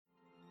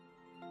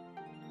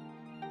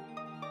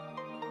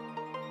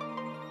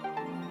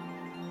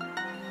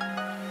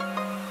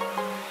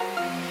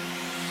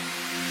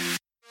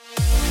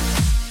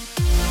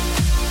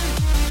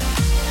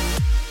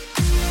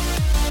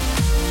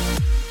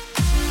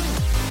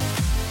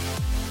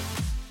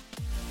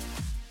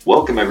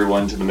Welcome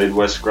everyone to the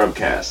Midwest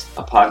Scrubcast,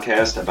 a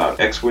podcast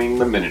about X-Wing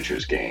the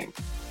miniatures game.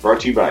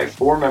 Brought to you by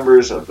 4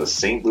 members of the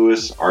St.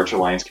 Louis Arch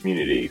Alliance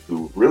community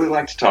who really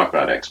like to talk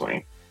about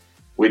X-Wing,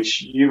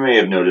 which you may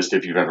have noticed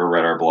if you've ever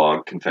read our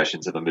blog,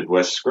 Confessions of a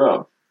Midwest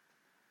Scrub.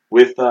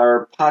 With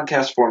our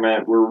podcast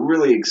format, we're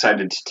really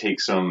excited to take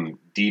some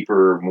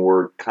deeper,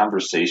 more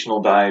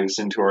conversational dives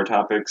into our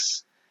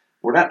topics.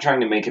 We're not trying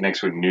to make an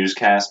X-Wing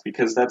newscast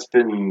because that's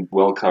been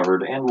well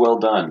covered and well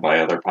done by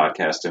other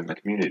podcasts in the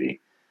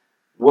community.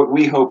 What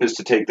we hope is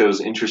to take those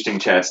interesting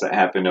chats that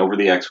happen over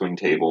the X-Wing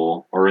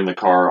table or in the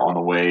car on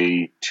the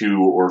way to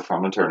or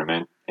from a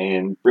tournament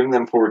and bring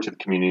them forward to the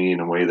community in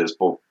a way that's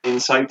both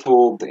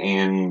insightful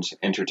and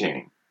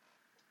entertaining.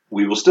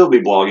 We will still be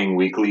blogging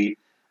weekly,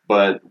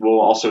 but we'll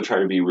also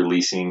try to be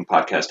releasing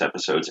podcast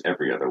episodes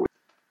every other week.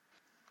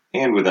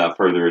 And without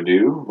further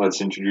ado,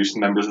 let's introduce the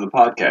members of the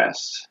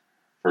podcast.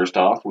 First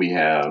off, we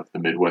have the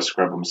Midwest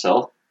Scrub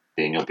himself,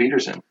 Daniel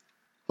Peterson.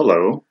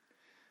 Hello.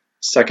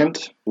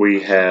 Second,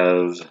 we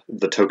have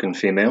the token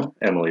female,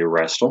 Emily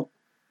Rastel.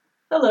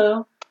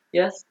 Hello.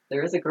 Yes,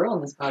 there is a girl in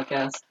this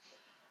podcast.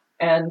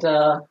 And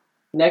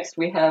next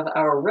we have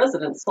our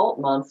resident salt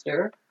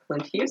monster,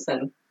 Clint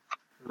Hewson.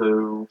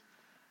 Hello.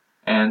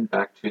 And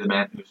back to the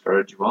man who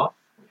started you off,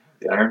 we have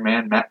the Iron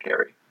Man, Matt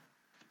Carey.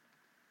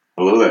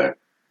 Hello there.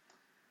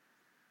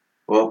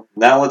 Well,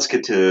 now let's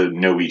get to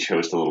know each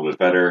host a little bit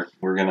better.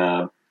 We're going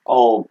to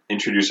all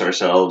introduce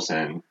ourselves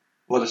and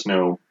let us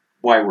know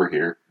why we're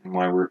here and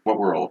what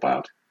we're all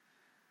about.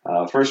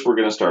 First, we're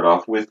going to start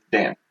off with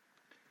Dan.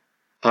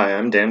 Hi,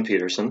 I'm Dan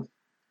Peterson.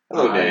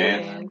 Hello, Hi,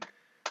 Dan.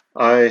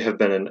 I have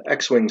been an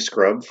X-Wing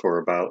scrub for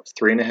about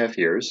 3.5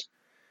 years,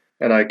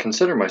 and I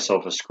consider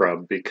myself a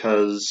scrub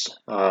because,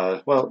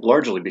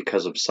 largely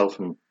because of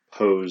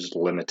self-imposed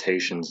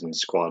limitations in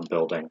squad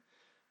building.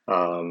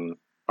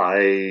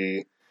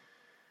 I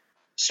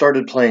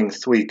started playing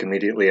Thweek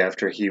immediately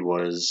after he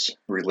was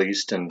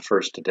released in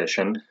first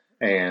edition,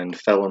 and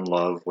fell in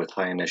love with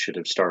high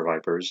initiative Star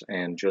Vipers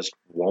and just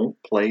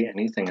won't play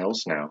anything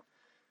else now.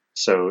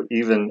 So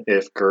even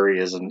if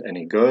Guri isn't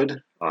any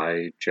good,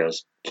 I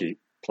just keep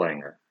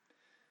playing her.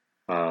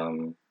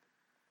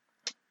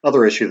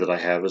 Other issue that I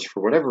have is,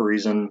 for whatever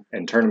reason,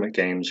 in tournament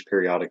games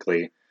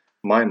periodically,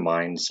 my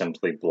mind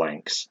simply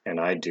blanks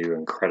and I do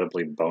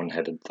incredibly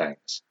boneheaded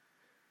things.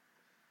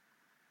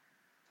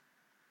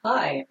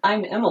 Hi,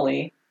 I'm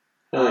Emily.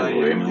 Hello,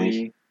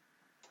 Emily.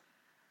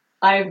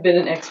 I've been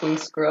an X-Wing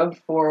scrub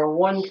for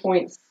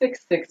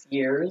 1.66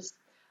 years.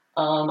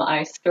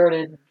 I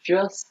started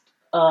just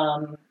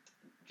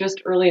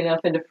early enough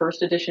into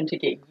first edition to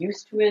get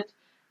used to it,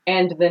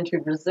 and then to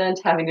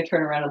resent having to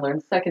turn around and learn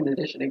second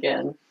edition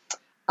again.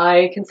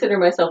 I consider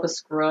myself a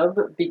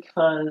scrub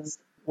because,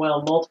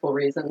 multiple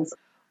reasons.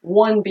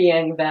 One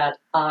being that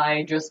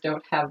I just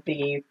don't have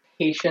the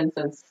patience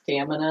and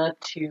stamina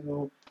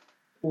to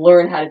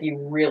learn how to be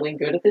really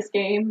good at this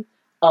game.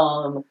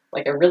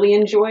 I really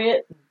enjoy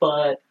it,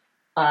 but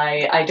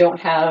I don't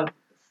have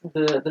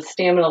the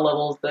stamina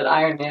levels that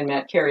Iron Man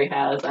Matt Carey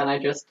has, and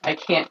I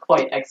can't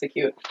quite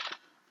execute.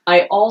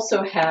 I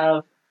also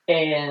have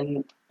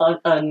an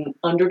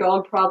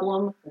underdog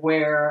problem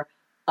where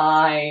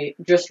I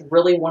just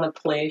really want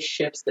to play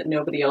ships that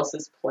nobody else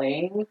is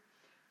playing.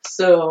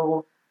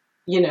 So,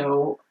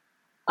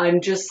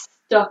 I'm just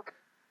stuck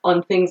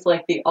on things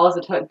like the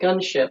Ozatut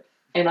gunship,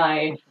 and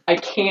I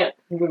can't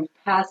move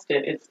past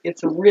it.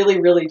 It's really,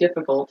 really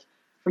difficult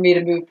for me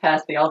to move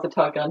past the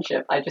Ozatut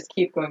gunship. I just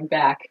keep going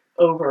back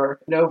over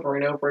and over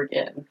and over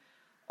again.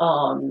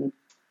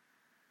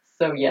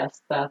 So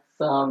yes, that's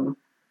an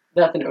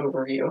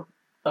overview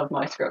of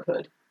my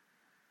scrubhood.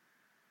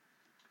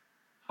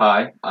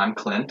 Hi, I'm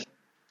Clint.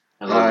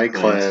 Hello, Hi,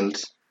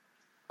 Clint.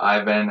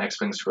 I've been an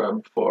X-Wing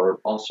scrub for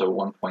also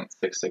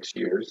 1.66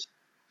 years.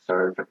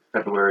 Started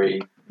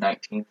February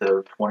 19th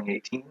of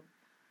 2018.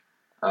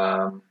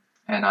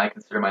 And I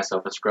consider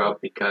myself a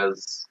scrub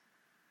because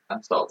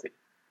I'm salty.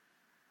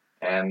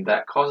 And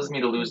that causes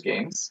me to lose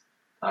games.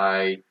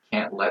 I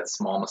can't let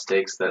small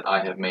mistakes that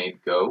I have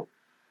made go.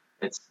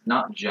 It's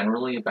not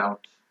generally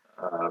about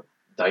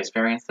dice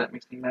variance that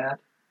makes me mad.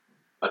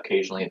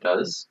 Occasionally it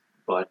does,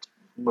 but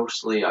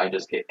mostly I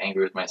just get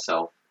angry with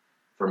myself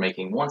for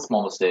making one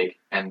small mistake,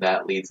 and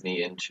that leads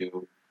me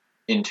into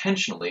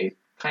intentionally,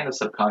 kind of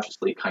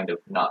subconsciously, kind of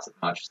not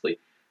subconsciously,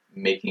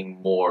 making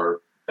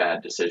more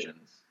bad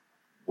decisions,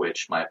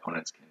 which my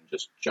opponents can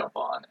just jump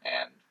on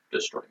and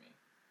destroy me.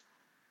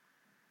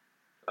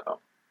 So,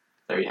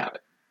 there you have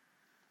it.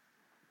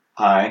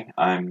 Hi,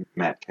 I'm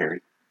Matt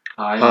Carey.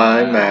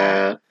 Hi,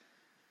 Matt.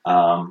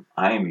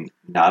 I'm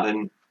not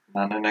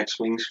an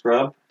X-Wing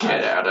scrub.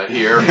 Get out of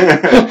here.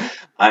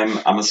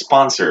 I'm a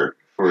sponsor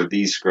for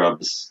these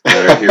scrubs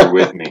that are here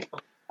with me.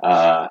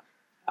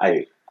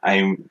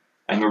 I'm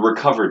a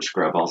recovered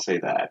scrub. I'll say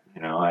that.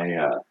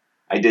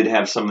 I did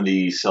have some of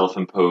the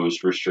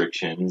self-imposed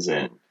restrictions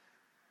and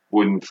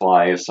wouldn't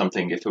fly if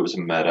it was a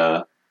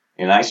meta.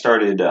 And I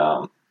started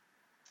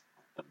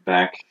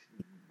back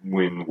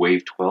when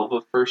Wave 12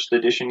 of first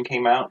edition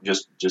came out,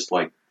 just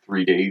like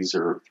 3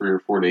 or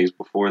 4 days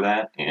before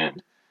that,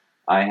 and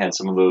I had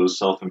some of those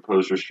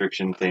self-imposed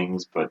restriction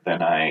things, but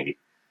then I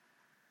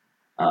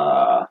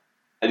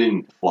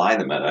didn't fly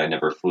the meta. I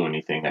never flew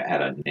anything that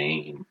had a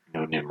name,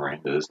 no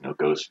Nimrandas, no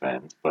Ghost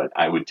Fens, but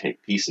I would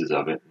take pieces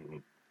of it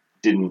and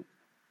didn't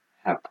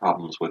have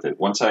problems with it.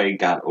 Once I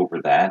got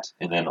over that,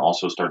 and then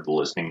also started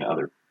listening to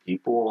other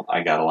people,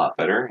 I got a lot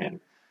better,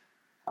 and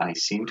I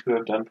seem to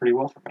have done pretty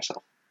well for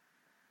myself.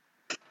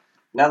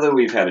 Now that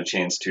we've had a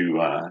chance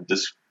to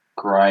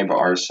describe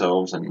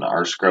ourselves and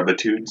our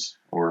scrubitudes,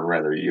 or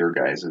rather your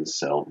guys'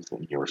 selves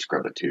and your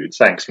scrubitudes.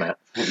 Thanks, Matt.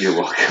 You're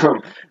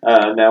welcome.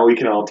 Now we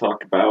can all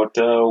talk about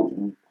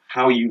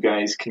how you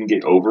guys can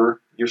get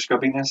over your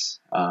scrubbiness.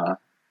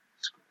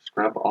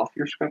 Scrub off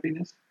your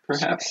scrubbiness,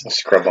 perhaps?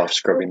 Scrub off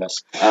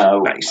scrubbiness.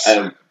 Nice.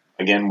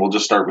 Again, we'll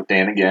just start with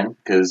Dan again,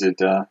 because it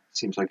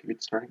seems like a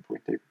good starting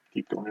point to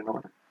keep going in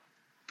order.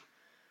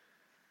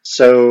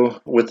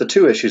 So, with the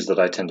two issues that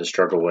I tend to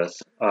struggle with,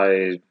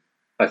 I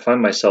find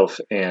myself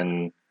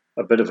in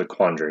a bit of a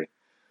quandary.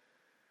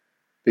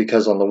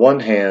 Because on the one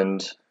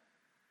hand,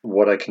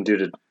 what I can do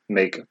to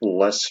make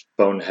less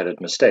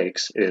boneheaded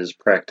mistakes is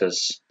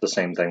practice the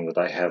same thing that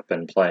I have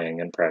been playing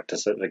and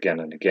practice it again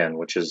and again,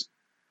 which is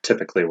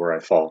typically where I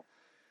fall.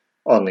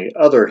 On the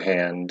other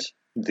hand,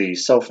 the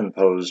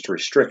self-imposed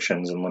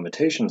restrictions and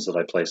limitations that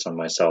I place on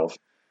myself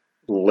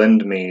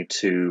lend me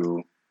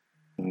to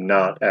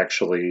not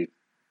actually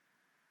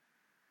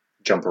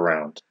jump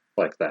around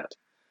like that.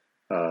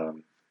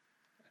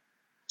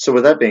 So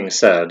with that being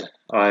said,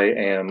 I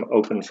am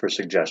open for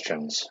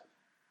suggestions.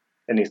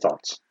 Any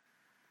thoughts?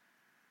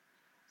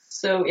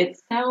 So it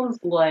sounds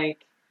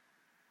like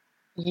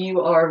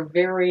you are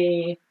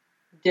very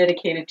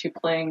dedicated to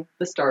playing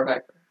the Star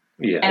Viper.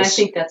 Yes. And I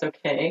think that's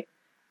okay.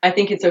 I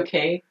think it's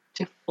okay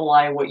to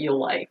fly what you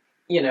like.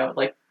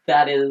 Like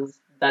that is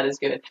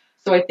good.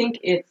 So I think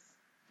it's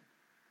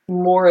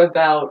more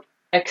about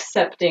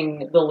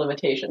accepting the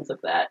limitations of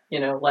that.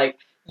 Like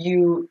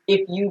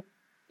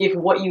if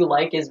what you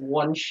like is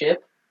one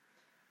ship,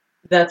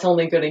 that's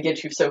only going to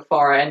get you so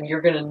far, and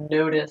you're going to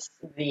notice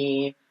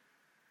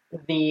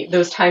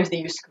those times that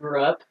you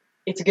screw up.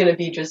 It's going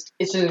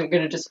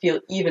to just feel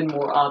even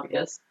more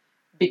obvious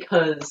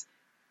because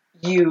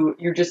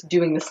you're just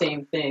doing the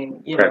same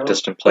thing.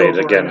 Practiced and played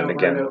again and over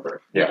again. And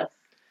over. Yeah. Yes.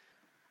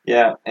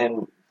 Yeah,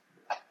 and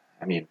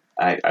I mean,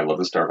 I love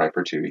the Star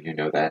Viper too. You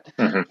know that.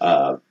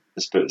 Mm-hmm.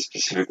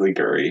 Specifically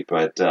Guri,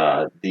 but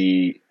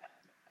the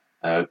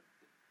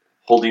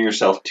holding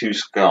yourself to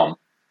scum,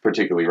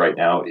 particularly right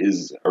now,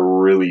 is a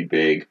really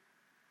big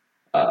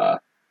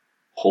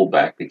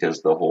holdback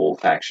because the whole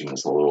faction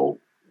is a little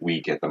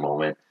weak at the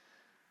moment.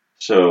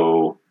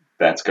 So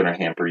that's going to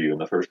hamper you in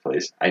the first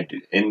place.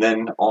 And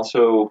then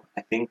also,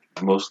 I think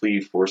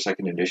mostly for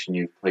second edition,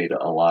 you've played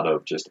a lot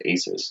of just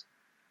aces.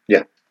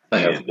 Yeah, I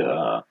have.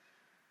 And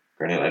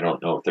granted, I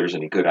don't know if there's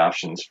any good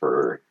options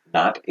for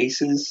not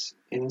aces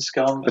in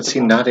Scum. But see,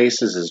 not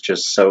aces is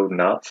just so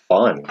not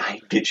fun. I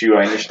get you.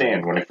 I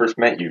understand. When I first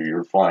met you, you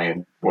were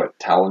flying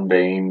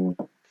Talonbane,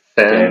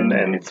 Fen,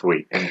 and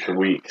Thweek. And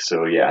Thweek.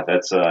 So yeah,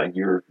 that's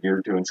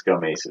you're doing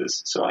Scum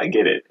aces. So I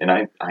get it, and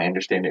I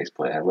understand ace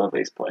play. I love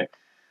ace play,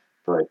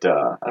 but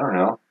I don't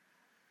know.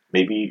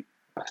 Maybe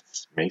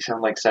it may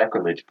sound like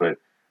sacrilege, but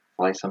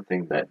fly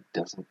something that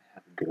doesn't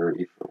have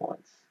Guri for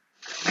once.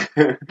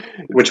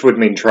 Which would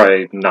mean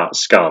try not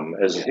Scum,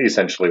 is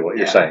essentially what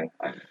you're saying.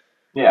 I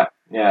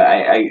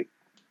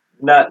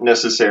not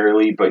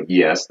necessarily, but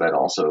yes, that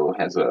also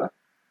has a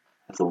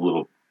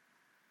little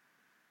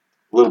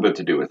bit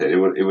to do with it.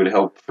 It would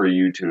help for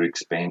you to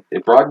expand,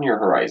 broaden your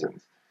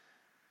horizons,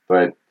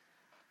 but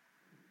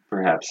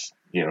perhaps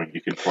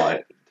you could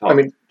talk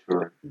to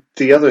her.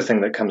 The other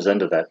thing that comes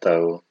into that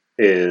though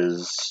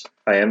is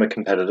I am a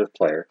competitive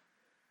player.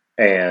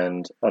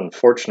 And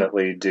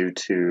unfortunately, due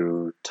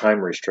to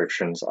time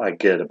restrictions, I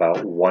get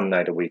about one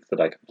night a week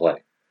that I can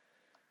play.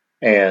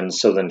 And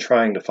so then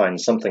trying to find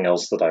something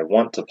else that I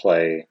want to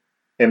play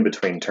in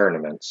between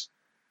tournaments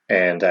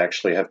and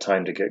actually have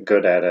time to get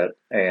good at it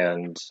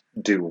and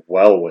do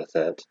well with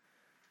it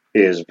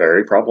is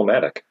very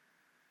problematic.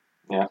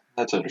 Yeah,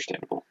 that's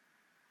understandable.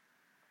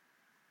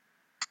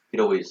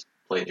 You'd always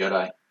play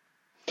Jedi.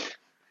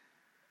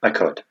 I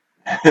could.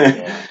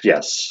 Yeah.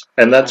 Yes.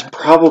 And that's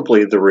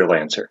probably the real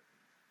answer.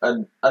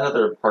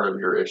 Another part of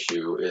your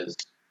issue is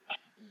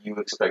you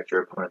expect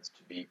your opponents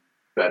to be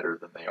better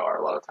than they are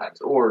a lot of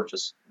times, or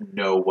just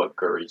know what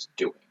Guri's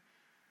doing.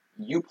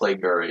 You play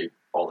Guri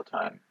all the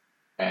time,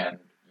 and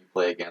you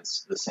play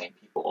against the same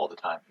people all the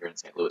time here in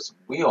St. Louis.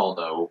 We all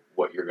know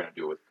what you're going to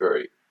do with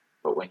Guri,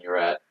 but when you're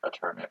at a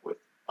tournament with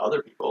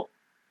other people,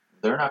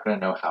 they're not going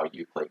to know how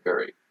you play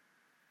Guri.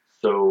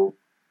 So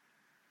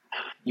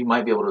you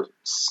might be able to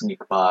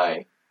sneak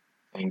by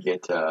and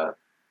get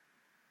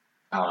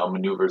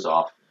maneuvers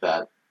off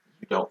that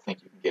you don't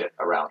think you can get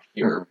around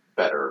here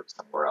better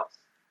somewhere else.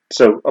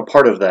 So a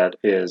part of that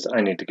is I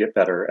need to get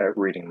better at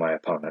reading my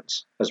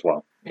opponents as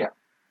well.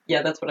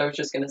 Yeah, that's what I was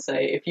just going to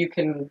say. If you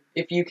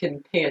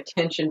can pay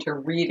attention to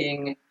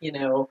reading,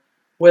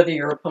 whether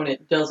your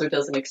opponent does or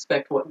doesn't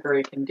expect what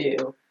Guri can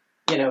do.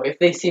 If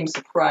they seem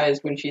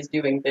surprised when she's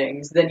doing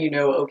things, then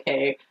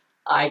okay,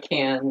 I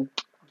can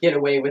get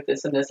away with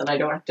this and this, and I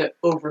don't have to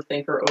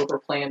overthink or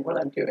overplan what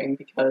I'm doing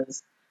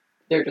because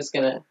they're just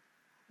going to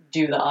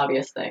do the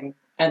obvious thing,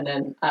 and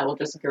then I will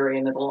just Guri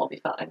and it'll all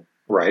be fine.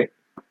 Right.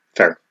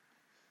 Fair.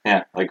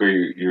 Yeah, like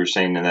you were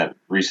saying in that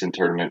recent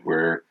tournament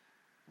where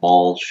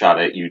Maul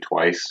shot at you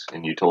twice,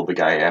 and you told the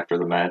guy after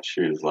the match,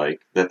 he was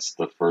like, that's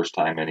the first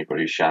time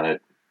anybody shot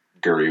at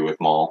Guri with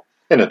Maul.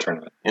 In a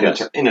tournament. In a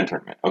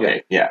tournament.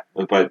 Okay, yeah.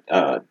 But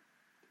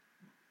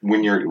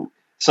when you're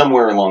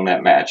somewhere along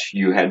that match,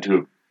 you had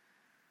to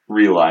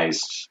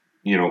realize,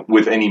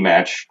 with any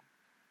match,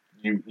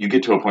 you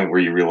get to a point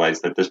where you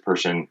realize that this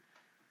person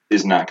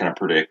is not going to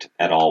predict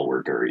at all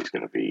where Guri's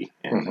going to be.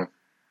 And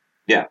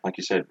yeah, like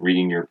you said,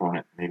 reading your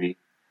opponent, maybe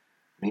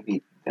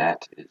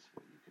that is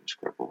what you can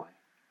scrub away.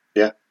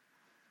 Yeah.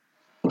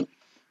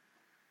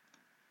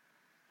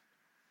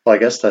 Well, I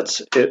guess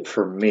that's it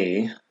for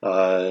me.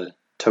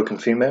 Token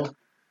female?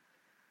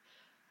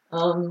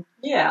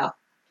 Yeah.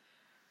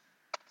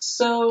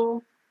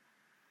 So,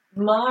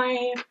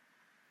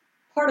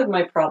 part of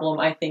my problem,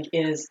 I think,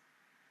 is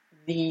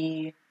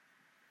the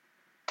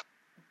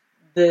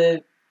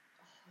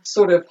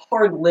sort of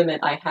hard limit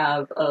I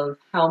have of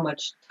how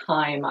much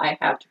time I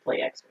have to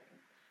play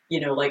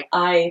X-Wing.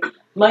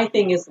 My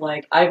thing is,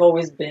 I've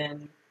always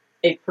been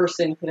a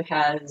person who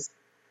has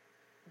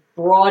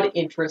broad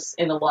interests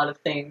in a lot of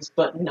things,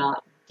 but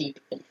not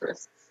deep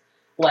interests.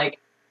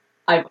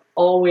 I've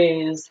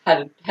always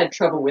had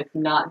trouble with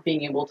not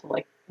being able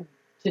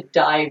to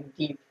dive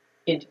deep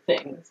into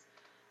things.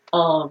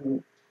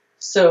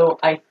 So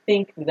I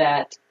think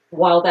that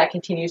while that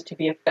continues to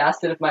be a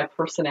facet of my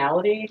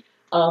personality,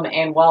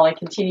 and while I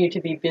continue to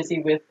be busy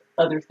with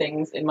other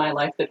things in my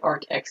life that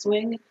aren't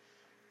X-Wing,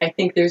 I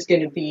think there's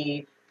going to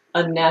be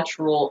a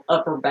natural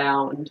upper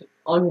bound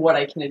on what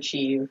I can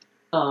achieve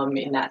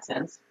in that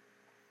sense.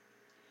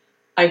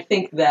 I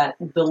think that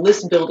the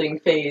list building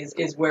phase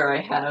is where I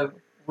have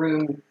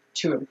room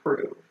to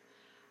improve.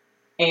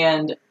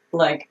 And,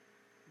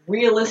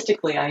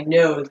 realistically, I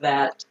know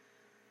that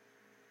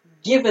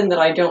given that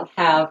I don't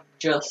have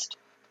just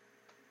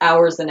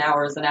hours and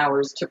hours and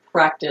hours to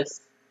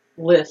practice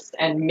lists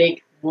and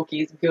make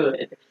Wookiees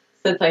good,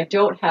 since I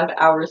don't have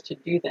hours to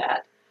do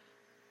that,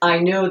 I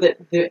know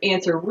that the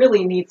answer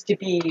really needs to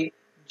be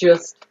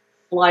just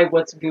fly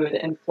what's good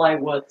and fly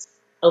what's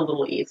a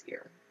little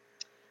easier.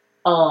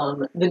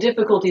 The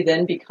difficulty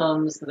then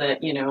becomes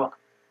that,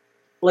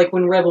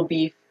 when Rebel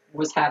Beef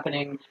was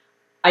happening,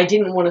 I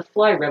didn't want to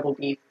fly Rebel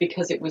Beef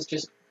because it was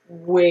just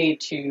way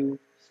too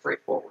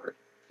straightforward.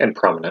 And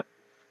prominent.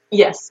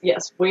 Yes,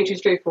 way too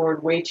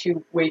straightforward, way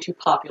too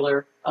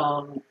popular.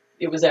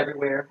 It was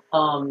everywhere.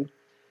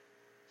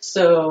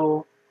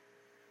 So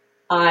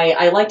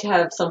I like to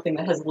have something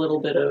that has a little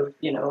bit of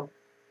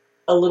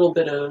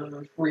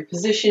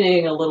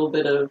repositioning, a little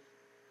bit of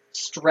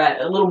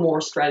a little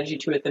more strategy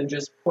to it than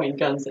just point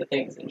guns at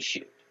things and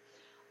shoot.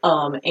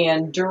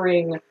 And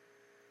during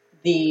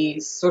the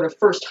sort of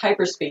first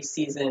hyperspace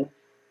season,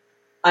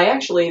 I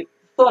actually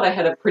thought I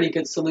had a pretty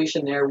good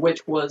solution there,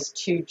 which was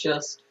to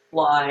just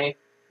fly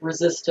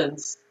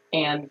Resistance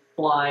and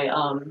fly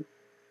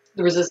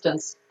the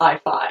Resistance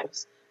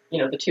I-5s,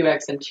 the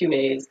 2X and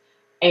 2As.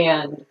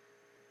 And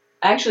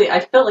actually, I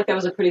felt like that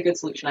was a pretty good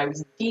solution. I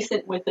was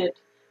decent with it,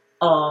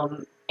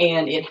 and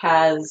it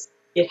has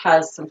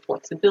some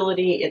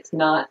flexibility. It's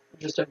not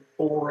just a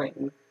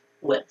boring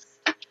list.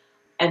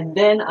 And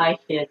then I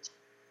hit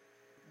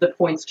the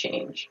points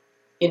change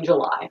in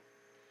July.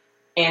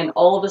 And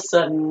all of a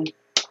sudden,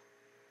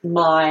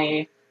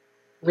 my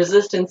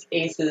Resistance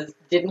aces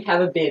didn't have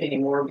a bid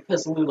anymore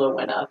because Lula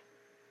went up.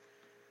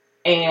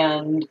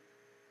 And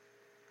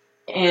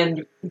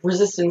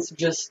Resistance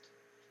just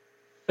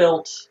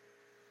felt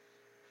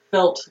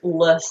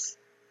less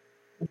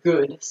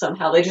good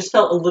somehow. They just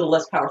felt a little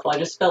less powerful. I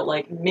just felt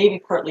like maybe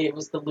partly it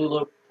was the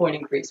Lula point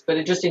increase, but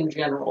it just in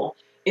general,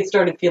 it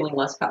started feeling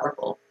less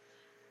powerful.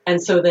 And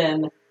so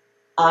then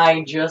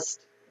I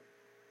just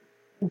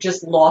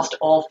lost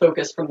all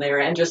focus from there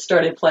and just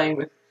started playing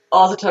with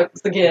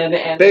Ozatucks again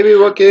and Baby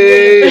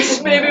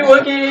Wookiees! Baby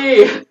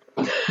Wookie!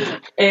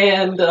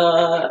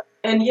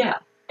 And yeah.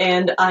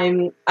 And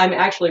I'm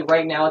actually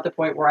right now at the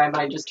point where I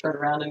might just turn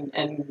around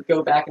and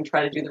go back and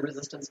try to do the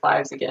Resistance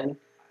 5s again.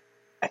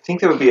 I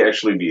think that would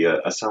actually be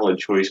a solid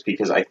choice,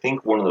 because I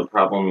think one of the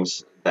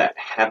problems that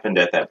happened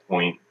at that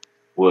point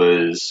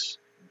was,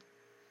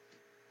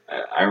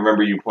 I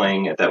remember you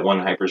playing at that one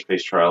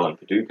hyperspace trial in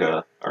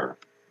Paducah, or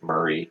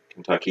Murray,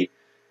 Kentucky,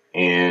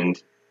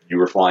 and you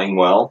were flying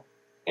well,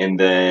 and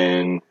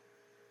then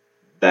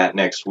that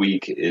next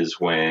week is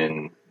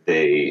when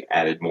they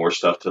added more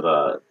stuff to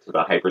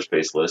the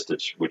hyperspace list,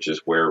 which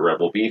is where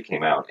Rebel Beef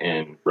came out,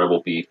 and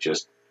Rebel Beef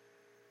just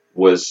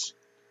was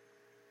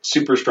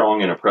super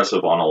strong and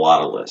oppressive on a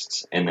lot of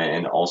lists. And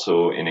then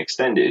also in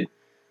Extended,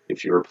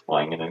 if you were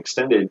flying in an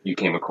Extended, you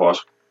came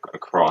across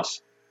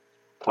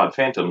Pod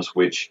Phantoms,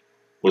 which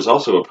was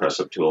also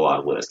oppressive to a lot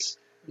of lists.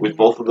 with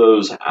both of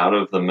those out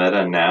of the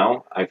meta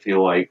now, I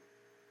feel like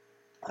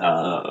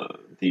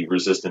the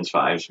Resistance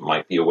 5s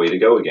might be a way to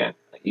go again.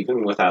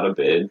 Even without a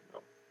bid,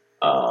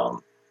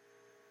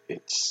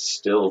 it's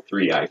still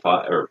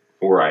 3i5 or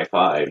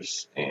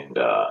 4i5s, and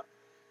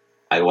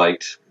I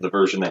liked the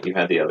version that you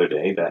had the other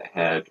day that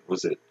had,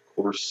 was it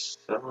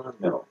Corsa?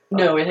 No.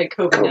 No, it had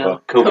Kova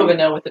now. Kova. Kova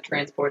now with the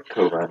transport.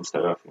 Kova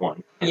instead of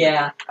one. And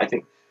Yeah. I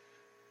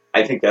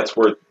think that's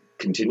worth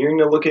continuing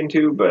to look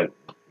into, but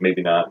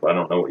maybe not. I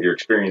don't know what your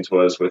experience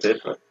was with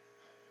it, but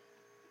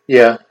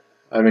Yeah,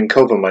 I mean,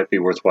 Kova might be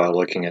worthwhile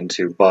looking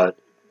into, but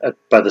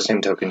by the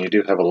same token, you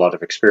do have a lot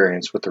of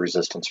experience with the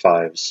Resistance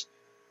 5s,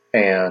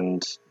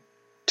 and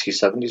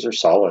T70s are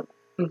solid.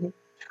 Mm-hmm.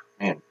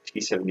 Man,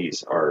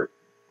 T70s are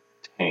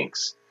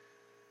tanks.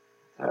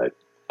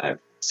 I've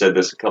said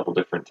this a couple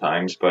different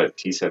times, but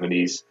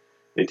T70s,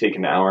 they take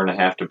an hour and a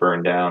half to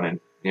burn down, and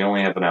you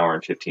only have an hour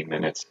and 15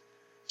 minutes.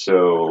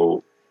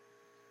 So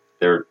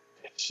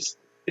it's just,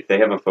 if they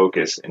have a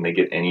focus and they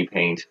get any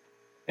paint,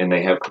 and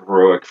they have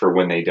heroic for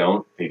when they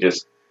don't, they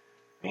just,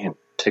 man,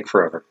 Take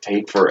forever.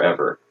 take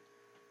forever.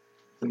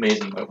 It's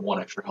amazing what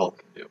one extra health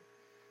can do.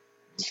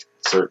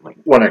 Certainly.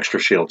 One extra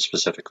shield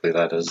specifically,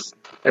 that is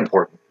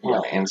important.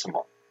 Yeah, and some,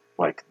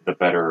 like, the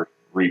better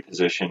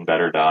reposition,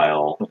 better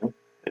dial. Mm-hmm.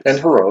 And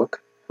heroic.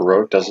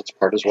 Heroic does its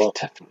part as well. It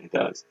definitely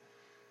does.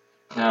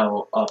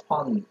 Now,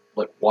 upon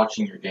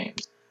watching your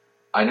games,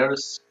 I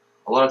notice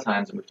a lot of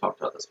times, and we've talked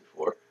about this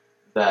before,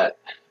 that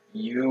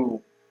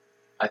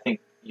I think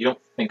you don't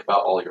think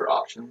about all your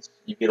options.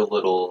 You get a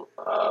little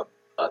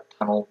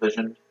tunnel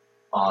vision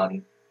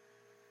on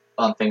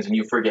things, and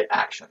you forget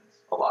actions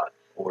a lot,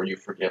 or you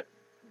forget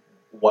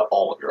what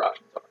all of your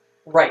options are.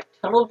 Right.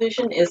 Tunnel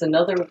vision is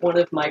another one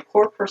of my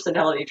core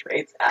personality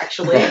traits,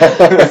 actually.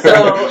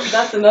 So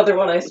that's another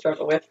one I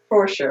struggle with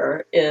for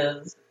sure.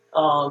 And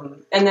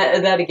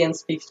that again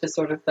speaks to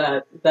sort of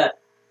that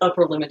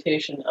upper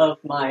limitation of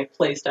my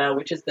playstyle,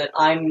 which is that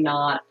I'm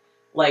not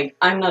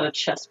a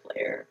chess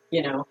player.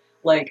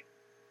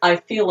 I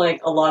feel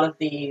like a lot of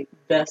the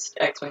best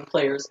X-Wing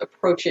players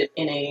approach it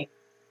in a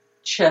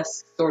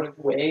chess sort of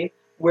way,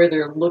 where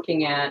they're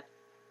looking at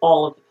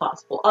all of the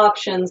possible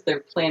options, they're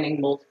planning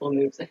multiple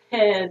moves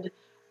ahead,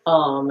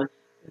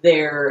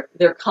 they're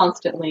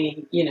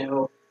constantly,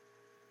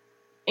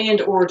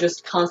 and or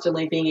just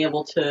constantly being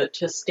able to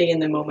stay in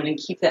the moment and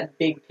keep that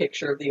big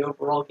picture of the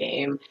overall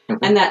game.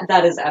 Mm-hmm. And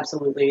that is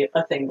absolutely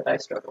a thing that I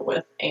struggle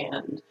with.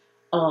 And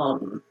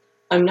I'm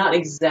not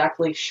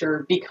exactly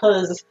sure,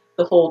 because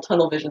the whole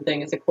tunnel vision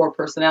thing is a core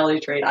personality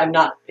trait, I'm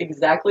not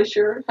exactly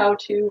sure how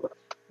to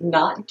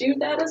not do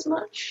that as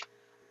much,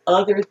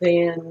 other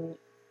than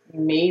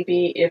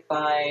maybe if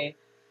I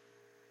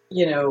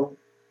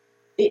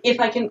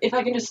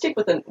can just stick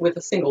with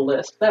a single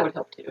list, that would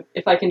help too.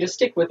 If I can just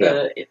stick with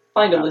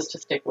find a list to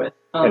stick with,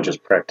 and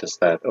just practice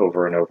that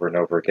over and over and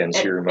over again,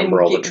 so you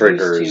remember all the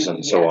triggers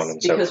and so on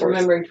and so forth. Because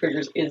remembering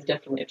triggers is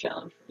definitely a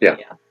challenge. Yeah.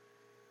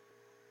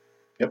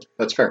 Yep,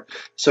 that's fair.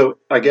 So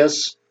I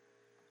guess,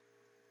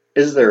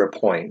 is there a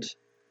point,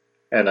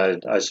 and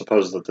I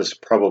suppose that this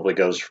probably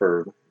goes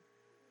for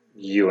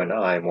you and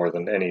I more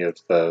than any of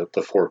the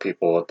four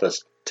people at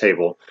this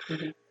table,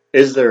 mm-hmm.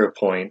 Is there a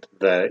point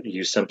that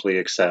you simply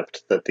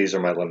accept that these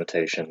are my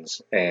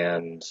limitations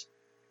and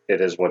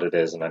it is what it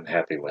is and I'm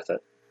happy with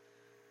it?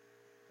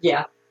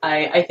 Yeah,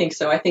 I think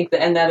so. I think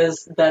that, and that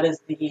is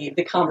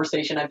the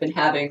conversation I've been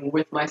having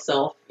with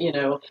myself,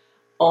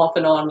 off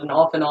and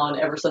on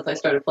ever since I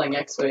started playing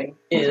X-Wing,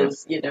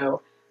 is, mm-hmm.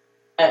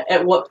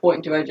 At what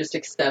point do I just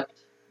accept,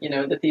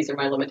 that these are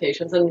my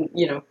limitations? And,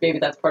 maybe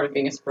that's part of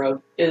being a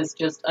scrub, is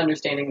just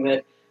understanding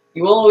that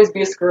you will always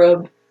be a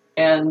scrub,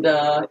 and,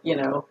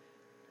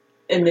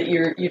 and that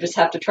you just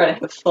have to try to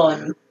have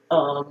fun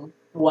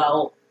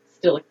while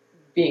still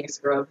being a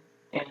scrub.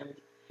 And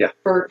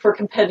for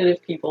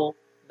competitive people,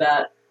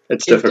 that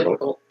it's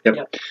difficult.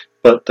 Yep.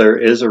 But there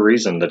is a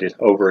reason that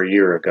over a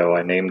year ago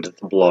I named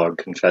the blog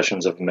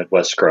Confessions of a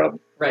Midwest Scrub.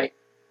 Right.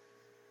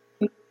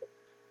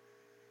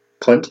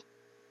 Clint?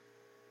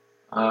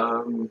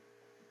 So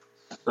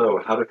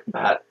how to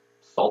combat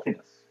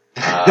saltiness.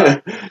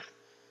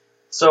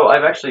 So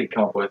I've actually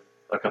come up with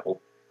a couple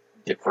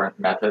different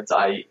methods.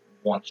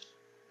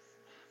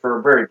 For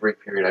a very brief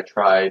period, I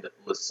tried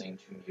listening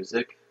to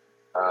music,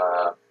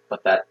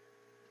 but that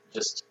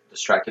just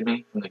distracted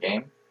me from the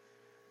game.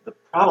 The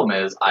problem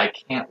is I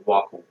can't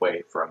walk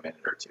away for a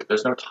minute or two.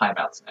 There's no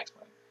timeouts in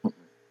X-Wing.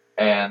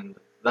 Mm-hmm. And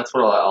that's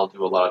what I'll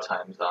do a lot of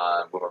times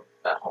when we're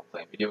at home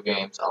playing video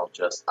games. I'll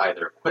just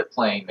either quit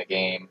playing the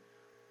game,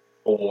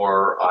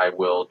 or I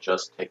will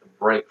just take a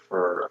break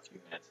for a few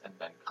minutes and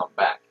then come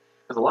back.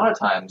 Because a lot of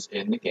times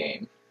in the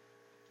game,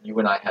 you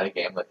and I had a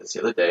game like this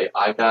the other day,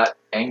 I got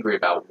angry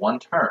about one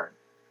turn,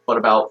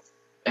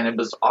 and it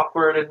was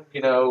awkward and,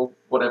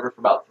 whatever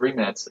for about 3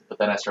 minutes, but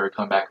then I started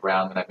coming back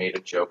around and I made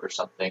a joke or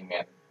something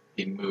and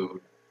the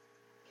mood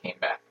came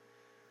back.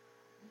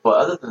 But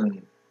other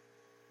than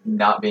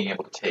not being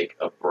able to take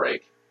a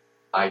break,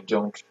 I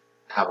don't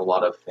have a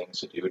lot of things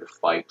to do to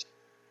fight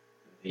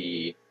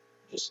the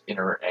just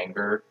inner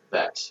anger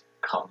that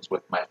comes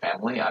with my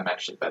family. I'm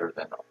actually better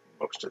than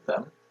most of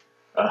them.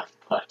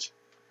 But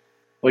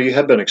Well, you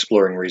have been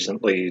exploring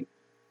recently,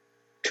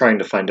 trying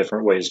to find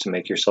different ways to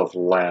make yourself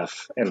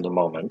laugh in the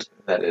moment.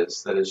 that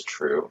is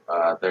true.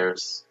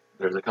 There's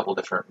a couple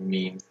different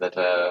memes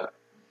that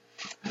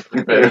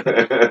we've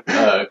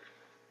been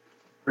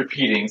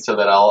repeating so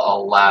that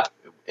I'll laugh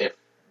if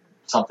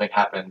something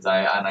happens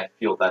and I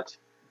feel that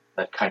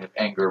kind of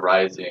anger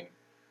rising.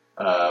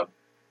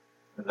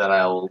 That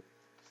I'll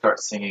start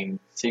singing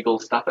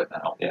 "Seagulls, Stop It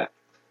Now." Yeah,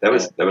 that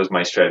was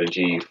my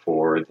strategy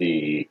for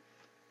the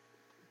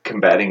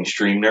combating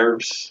stream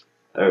nerves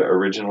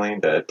originally.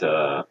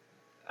 That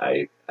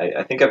I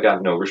think I've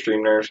gotten over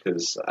stream nerves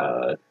because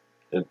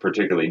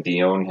particularly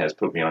Dion has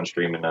put me on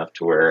stream enough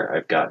to where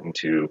I've gotten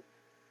to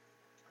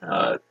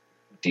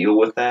deal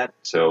with that.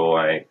 So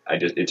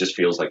it just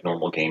feels like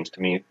normal games to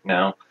me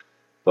now.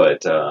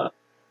 But up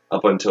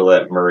until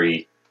that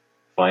Murray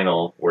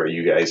final where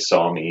you guys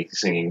saw me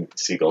singing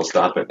 "Seagull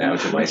Stop It Now"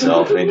 to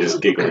myself and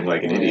just giggling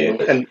like an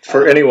idiot. And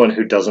for anyone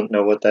who doesn't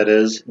know what that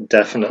is,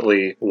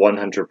 definitely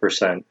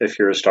 100%, if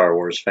you're a Star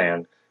Wars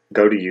fan,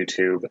 go to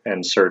YouTube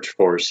and search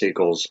for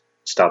Seagulls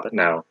Stop It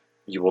Now.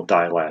 You will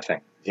die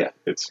laughing. Yeah,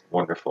 it's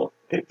wonderful.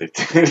 Anyway,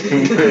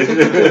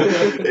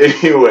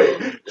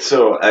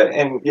 so,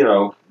 and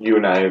you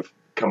and I have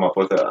come up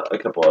with a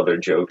couple other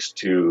jokes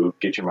to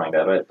get your mind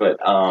out of it, but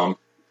I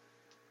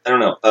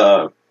don't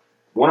know.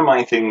 One of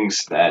my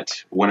things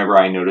that whenever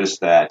I notice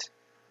that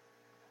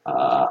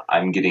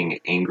I'm getting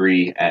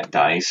angry at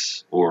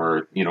dice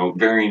or,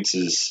 variance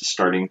is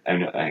starting,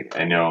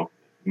 I know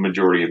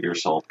majority of your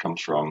salt comes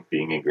from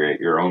being angry at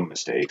your own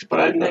mistakes,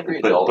 but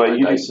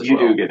you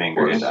do get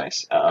angry at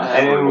dice.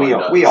 And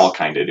we all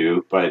kind of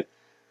do, but,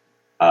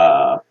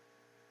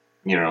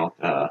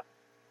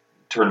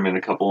 tournament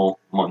a couple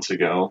months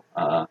ago,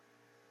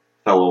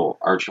 fellow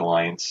Arch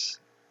Alliance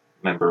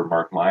member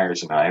Mark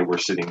Myers and I were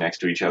sitting next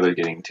to each other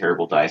getting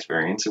terrible dice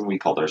variants, and we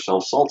called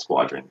ourselves Salt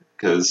Squadron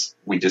because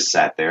we just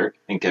sat there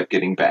and kept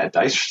getting bad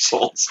dice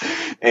results.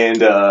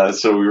 And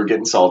so we were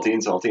getting salty,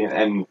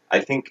 and I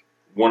think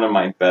one of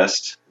my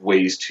best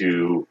ways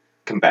to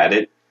combat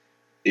it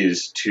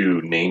is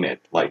to name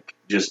it. Like,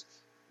 just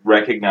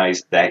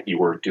recognize that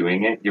you are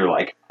doing it. You're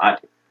like, I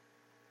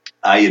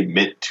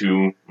admit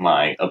to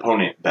my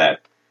opponent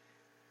that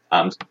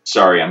I'm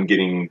sorry, I'm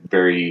getting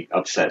very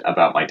upset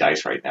about my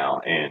dice right now,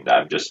 and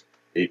I just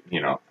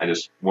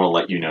want to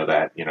let you know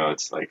that,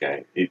 it's like,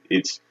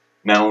 it's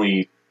not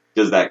only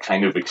does that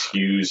kind of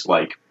excuse,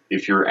 like,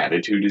 if your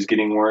attitude is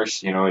getting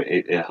worse,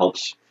 it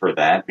helps for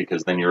that,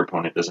 because then your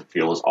opponent doesn't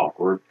feel as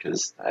awkward,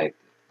 because I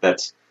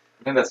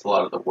think that's a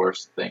lot of the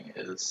worst thing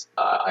is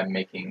I'm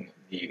making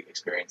the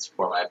experience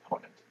for my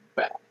opponent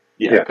bad.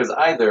 Yeah. Because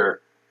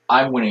either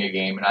I'm winning a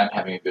game and I'm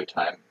having a good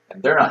time,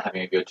 and they're not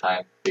having a good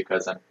time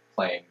because I'm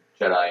playing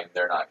Jedi and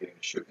they're not getting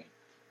to shoot me.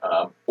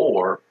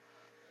 Or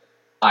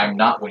I'm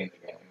not winning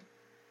the game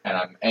and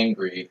I'm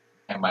angry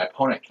and my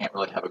opponent can't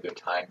really have a good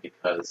time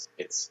because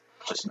it's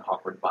just an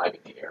awkward vibe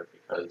in the air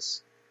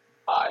because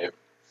I've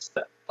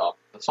set up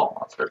the salt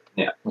monster.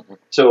 Yeah.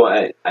 So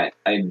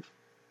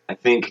I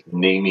think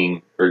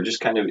naming, or just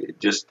kind of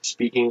just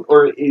speaking,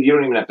 or you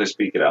don't even have to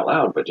speak it out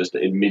loud, but just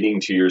admitting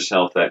to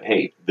yourself that,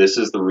 hey, this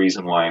is the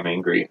reason why I'm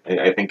angry.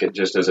 I think it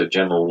just as a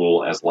general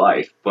rule as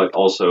life, but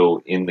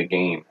also in the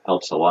game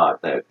helps a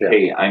lot. That,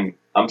 hey, I'm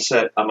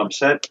upset,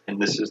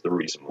 and this is the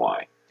reason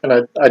why.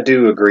 And I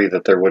do agree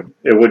that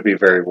it would be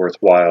very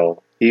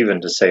worthwhile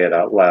even to say it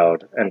out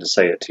loud and to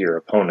say it to your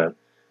opponent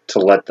to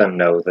let them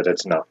know that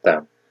it's not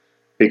them.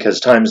 Because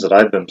times that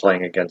I've been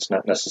playing against,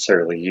 not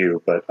necessarily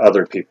you, but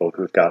other people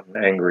who've gotten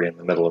angry in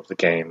the middle of the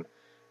game,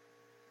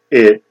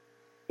 it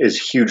is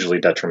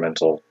hugely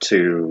detrimental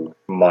to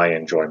my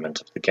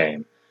enjoyment of the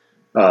game.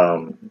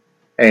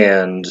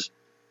 And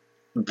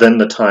then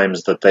the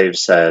times that they've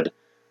said,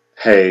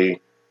 hey,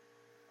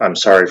 I'm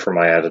sorry for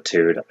my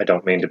attitude, I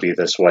don't mean to be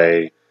this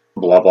way,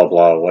 blah, blah,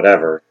 blah,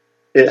 whatever,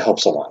 it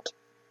helps a lot.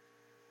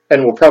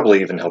 And will probably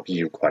even help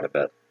you quite a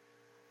bit.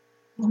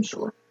 I'm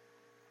sure.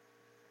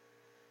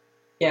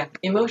 Yeah,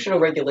 emotional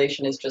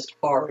regulation is just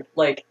hard.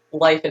 Like,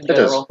 life in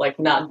general, like,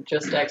 not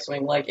just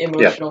X-Wing, like,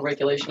 emotional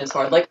regulation is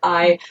hard. Like,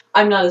 I'm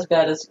not as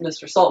bad as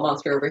Mr. Salt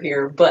Monster over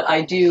here, but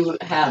I do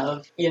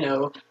have,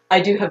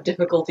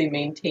 difficulty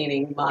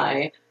maintaining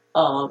my,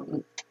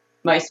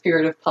 my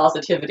spirit of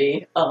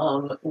positivity,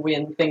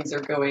 when things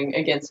are going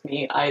against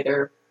me,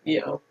 either,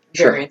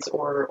 variance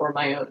or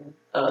my own,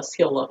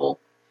 skill level.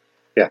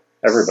 Yeah,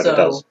 everybody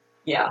does.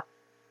 Yeah,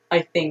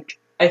 I think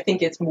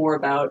it's more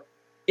about,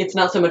 it's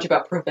not so much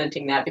about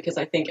preventing that, because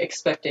I think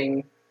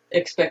expecting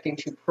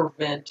to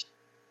prevent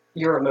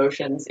your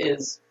emotions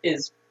is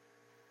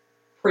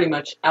pretty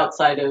much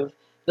outside of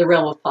the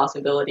realm of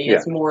possibility. Yeah.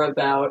 It's more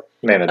about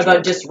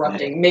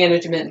disrupting,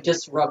 management,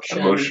 disruption,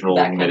 emotional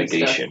that kind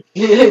mitigation.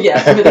 Of stuff.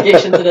 Yes,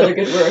 mitigation's another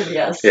good word.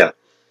 Yes. Yeah.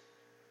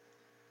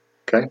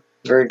 Okay.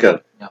 Very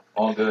good. Yeah.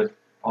 All good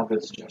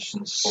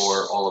suggestions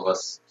for all of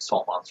us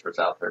salt monsters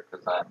out there,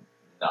 because I'm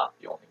not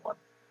the only one.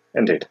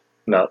 Indeed.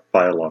 Not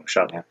by a long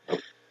shot. Yeah.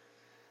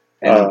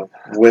 And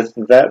With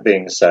that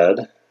being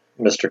said,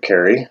 Mr.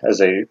 Carey,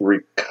 as a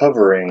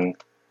recovering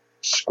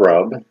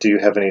scrub, do you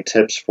have any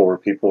tips for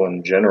people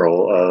in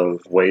general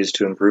of ways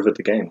to improve at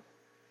the game?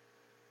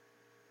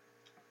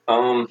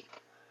 I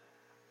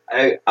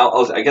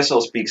guess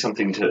I'll speak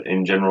something to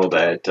in general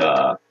that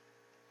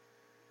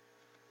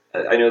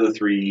I know the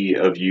three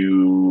of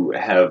you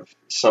have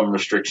some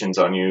restrictions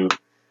on you.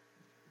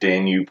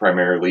 Dan, you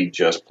primarily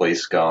just play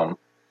Scum.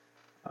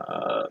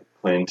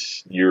 Clint,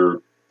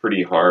 you're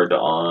pretty hard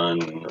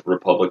on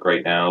Republic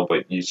right now,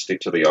 but you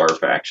stick to the R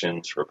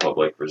factions: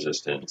 Republic,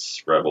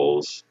 Resistance,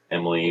 Rebels.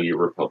 Emily,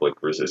 Republic,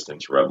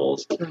 Resistance,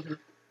 Rebels. Mhm.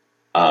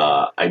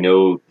 I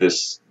know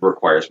this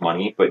requires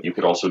money, but you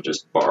could also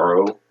just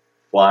borrow,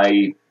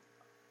 fly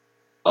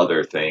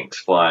other things,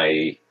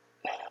 fly.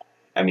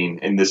 I mean,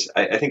 and this,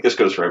 I think this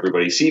goes for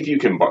everybody. See if you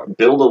can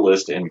build a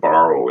list and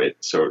borrow it,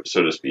 so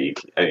to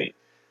speak. I mean,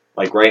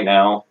 like right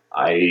now,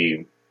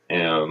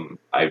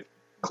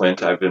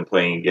 Clint, I've been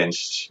playing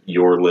against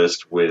your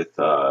list with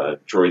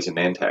droids and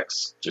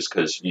Nantex, just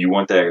because you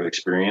want that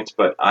experience,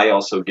 but I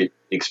also get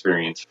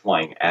experience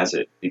flying as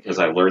it, because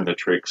I learned the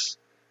tricks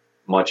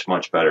much,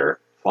 much better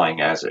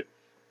flying as it.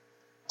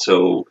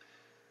 So,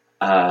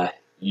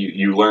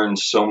 you learn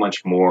so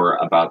much more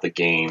about the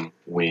game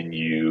when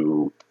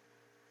you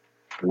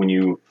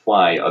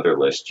fly other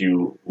lists.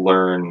 You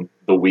learn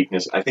the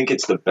weakness. I think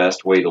it's the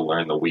best way to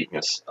learn the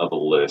weakness of a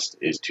list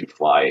is to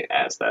fly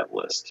as that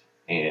list.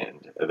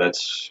 And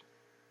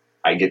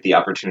I get the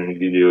opportunity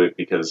to do it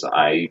because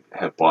I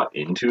have bought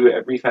into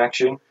every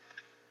faction,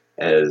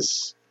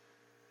 as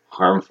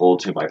harmful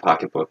to my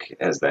pocketbook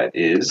as that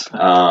is.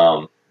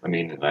 I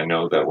mean, I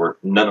know that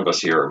none of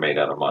us here are made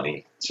out of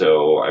money,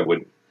 so I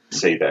wouldn't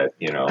say that,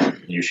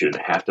 you should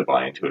have to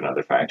buy into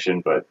another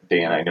faction, but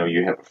Dan, I know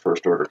you have a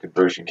first order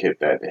conversion kit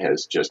that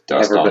has just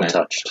dust Never on been it.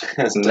 touched.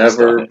 Has dust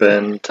Never on it.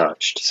 been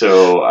touched.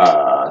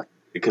 So,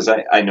 because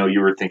I know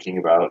you were thinking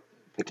about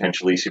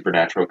potentially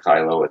Supernatural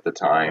Kylo at the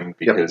time,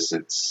 because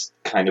it's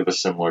kind of a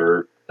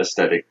similar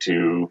aesthetic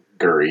to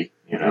Guri,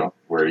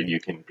 where you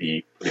can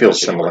be...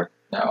 Feels similar.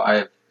 Now, I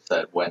have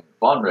said when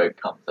Von Reg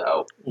comes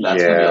out,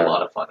 that's going to be a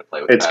lot of fun to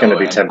play with It's Kylo. going to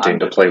be tempting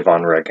to play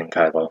Von Reg and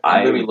Kylo.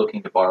 I'm going to be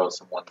looking to borrow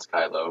someone's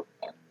Kylo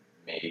and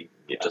may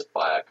just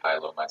buy a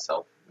Kylo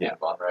myself and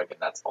Von Reg, and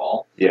that's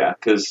all. Yeah,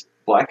 because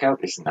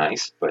Blackout is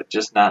nice, but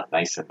just not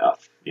nice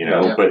enough,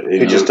 But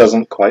he just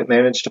doesn't quite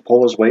manage to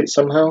pull his weight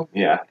somehow.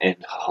 Yeah, and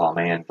oh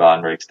man,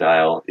 Von Reg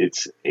style.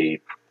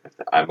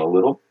 I'm a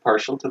little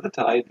partial to the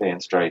TIE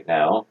Advanced right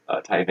now,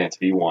 TIE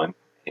Advanced V1,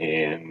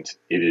 and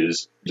it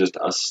is just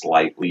a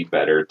slightly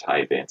better TIE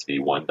Advanced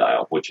V1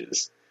 dial, which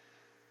is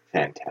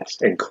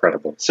fantastic,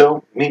 incredible.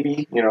 So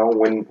maybe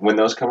when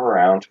those come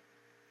around,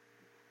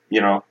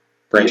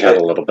 branch out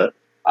a little bit.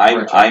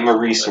 I'm a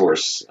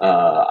resource.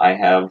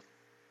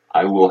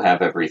 I will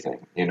have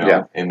everything,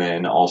 and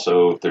then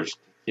also there's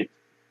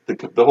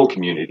the whole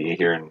community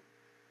here in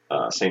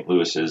St.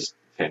 Louis is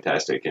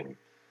fantastic, and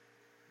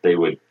they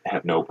would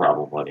have no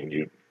problem letting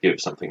you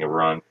give something a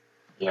run.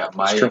 Yeah,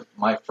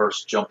 my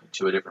first jump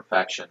into a different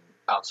faction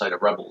outside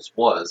of Rebels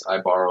was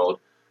I borrowed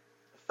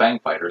Fang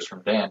Fighters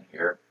from Dan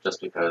here,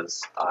 just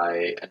because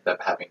I ended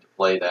up having to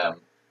play them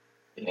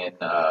in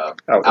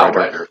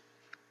Outrider.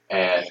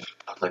 And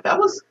I was like, that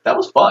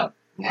was fun.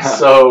 Yeah.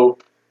 So,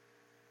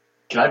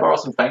 can I borrow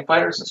some Fang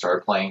Fighters? And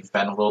started playing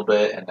Fen a little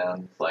bit, and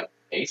then like,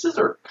 aces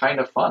are kind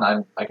of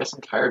fun. I guess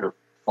I'm tired of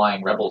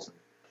flying Rebels and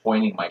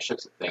pointing my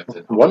ships at things.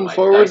 And one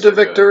forward to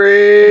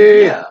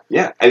victory!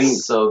 Yeah. I mean,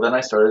 so then I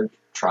started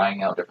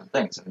trying out different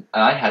things, and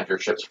I had your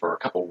ships for a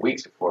couple of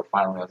weeks before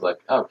finally I was like,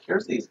 oh,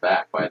 here's these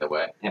back, by the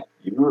way. Yeah,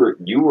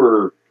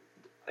 you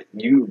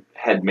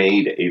had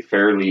made a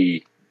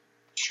fairly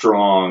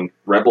strong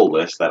Rebel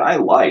list that I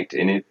liked,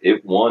 and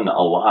it won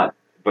a lot,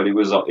 but it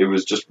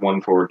was just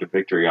one forward to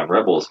victory on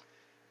Rebels.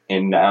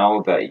 And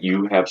now that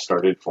you have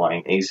started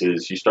flying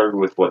aces, you started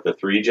with what, the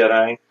 3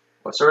 Jedi?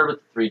 Well, I started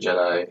with the 3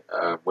 Jedi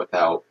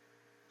without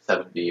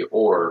 7B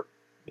or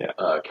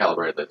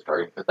calibrated laser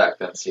targeting, because back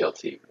then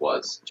CLT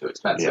was too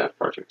expensive. Yeah,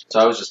 far too expensive. So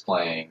I was just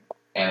playing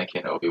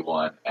Anakin,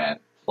 Obi-Wan, and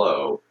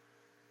Plo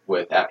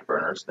with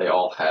afterburners. They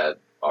all had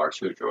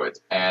R2 droids,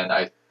 and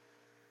I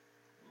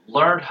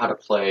learned how to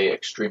play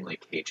extremely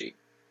cagey.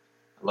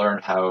 I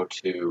learned how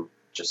to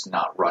just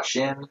not rush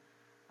in,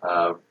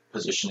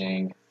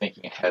 positioning,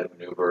 thinking ahead,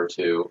 maneuver or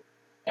two,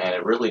 and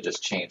it really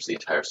just changed the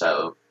entire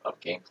style of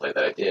gameplay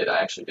that I did.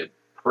 I actually did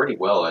pretty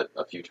well at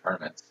a few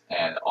tournaments,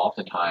 and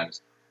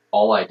oftentimes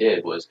all I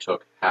did was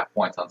took half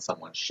points on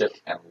someone's ship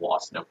and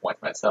lost no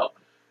points myself.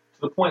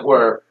 To the point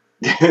where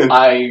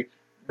I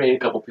made a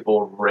couple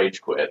people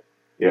rage quit.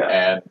 Yeah.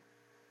 And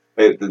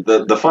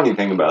the funny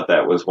thing about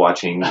that was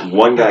watching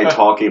one guy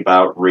talking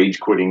about rage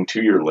quitting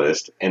to your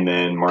list, and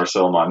then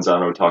Marcel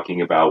Manzano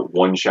talking about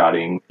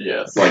one-shotting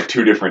like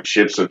 2 different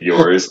ships of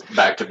yours.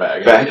 back to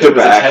back. Back to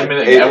back.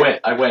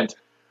 10-minute.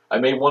 I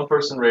made one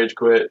person rage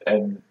quit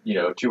and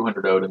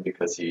 200 owed him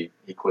because he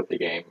quit the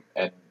game,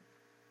 and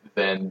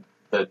then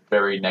the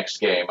very next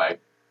game I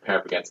pair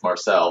up against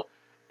Marcel,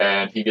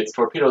 and he gets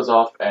torpedoes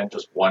off and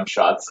just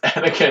one-shots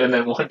Anakin and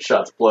then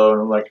one-shots Blow,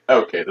 and I'm like,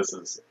 okay, this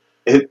is...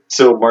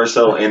 So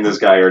Marcel and this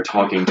guy are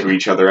talking to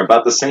each other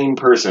about the same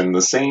person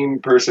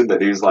that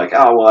he was like,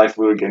 oh, well, I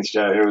flew against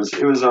Jedi.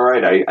 It was all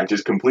right. I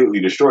just completely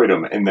destroyed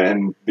him. And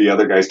then the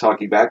other guy's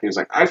talking back. He was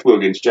like, I flew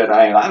against Jedi,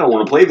 and I don't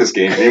want to play this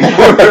game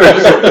anymore.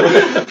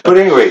 But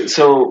anyway,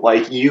 so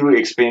like you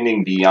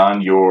expanding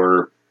beyond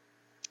your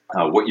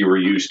what you were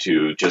used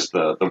to, just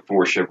the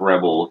four-ship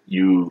rebel,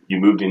 you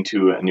moved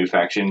into a new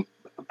faction,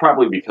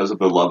 probably because of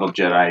the love of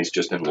Jedis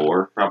just in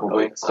lore,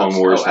 probably. Clone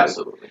Wars.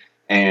 Absolutely.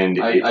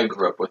 And I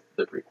grew up with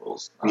the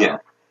prequels. Yeah,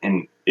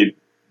 and it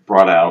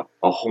brought out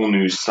a whole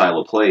new style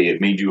of play.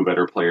 It made you a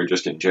better player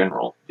just in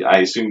general. I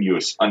assume you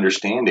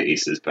understand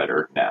aces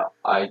better now.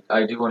 I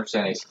do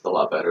understand aces a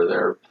lot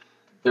better.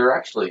 They're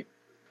actually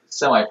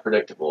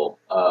semi-predictable,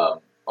 a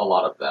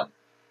lot of them,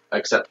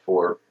 except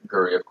for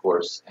Guri, of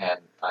course, and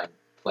I'm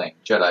playing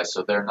Jedi,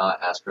 so they're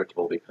not as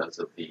predictable because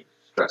of the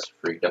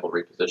stress-free double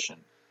reposition.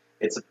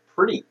 It's a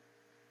pretty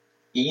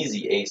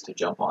easy ace to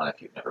jump on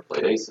if you've never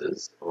played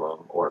aces,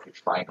 or if you're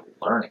trying to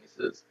learn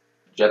aces.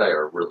 Jedi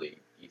are a really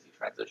easy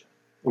transition.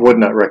 Would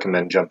not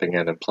recommend jumping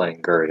in and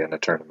playing Guri in a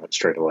tournament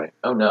straight away.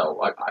 Oh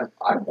no,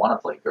 I want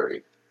to play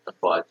Guri,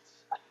 but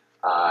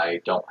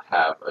I don't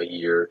have a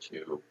year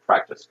to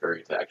practice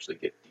Guri to actually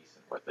get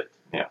decent with it.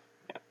 Yeah.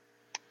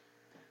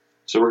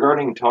 So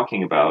regarding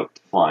talking about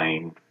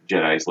flying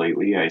Jedis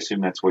lately, I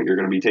assume that's what you're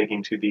going to be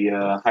taking to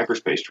the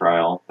hyperspace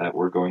trial that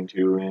we're going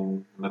to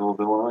in the middle of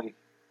Illinois.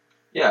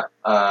 Yeah,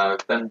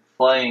 I've been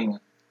playing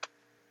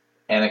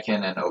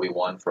Anakin and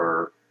Obi-Wan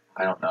for,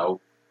 I don't know,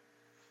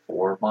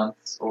 4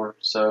 months or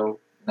so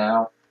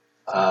now.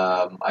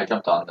 I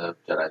jumped on the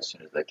Jedi as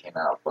soon as they came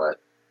out,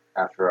 but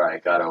after I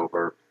got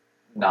over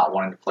not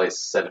wanting to play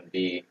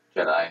 7B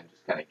Jedi and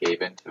just kind of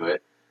gave into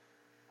it,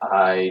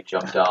 I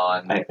jumped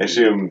on... I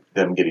assume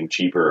them getting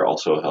cheaper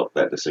also helped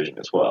that decision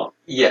as well.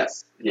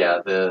 Yes,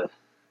 yeah,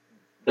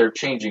 their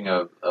changing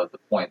of the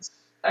points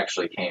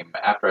actually came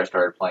after I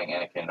started playing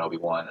Anakin and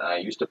Obi-Wan, and I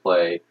used to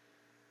play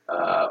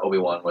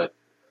Obi-Wan with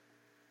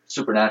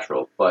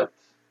Supernatural, but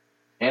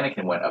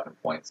Anakin went up in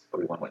points,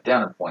 Obi-Wan went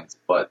down in points,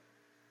 but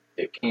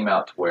it came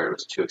out to where it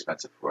was too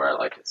expensive for where I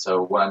liked it.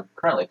 So what I'm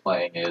currently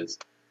playing is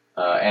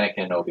Anakin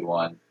and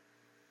Obi-Wan.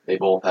 They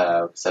both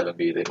have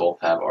 7B, they both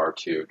have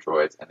R2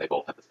 droids, and they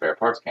both have the spare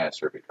parts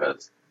canister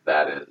because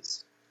that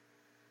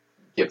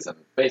gives them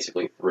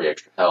basically 3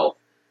 extra health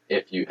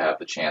if you have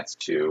the chance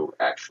to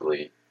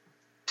actually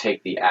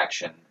take the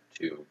action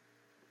to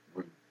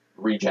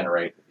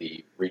regenerate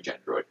the regen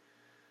droid.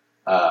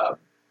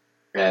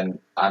 And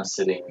I'm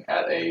sitting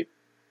at a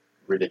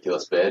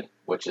ridiculous bid,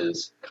 which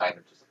is kind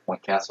of just a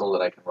point castle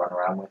that I can run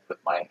around with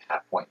my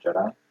half-point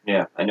Jedi.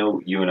 Yeah, I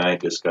know you and I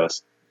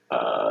discussed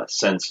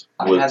Sense.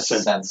 I had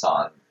Sense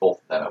on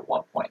both of them at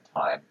one point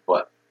in time,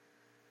 but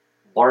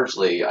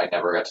largely I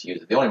never got to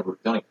use it. The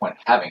only point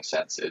of having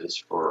Sense is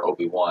for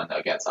Obi-Wan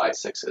against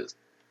I-6s,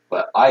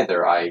 but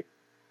either I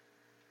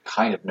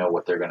kind of know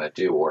what they're going to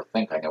do, or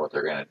think I know what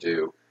they're going to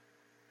do,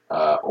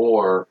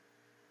 or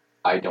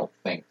I don't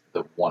think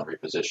the 1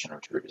 reposition or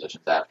 2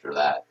 repositions after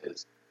that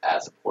is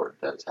as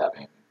important as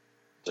having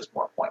just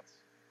more points.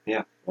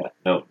 Yeah,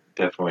 no,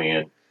 definitely,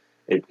 and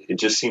it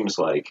just seems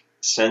like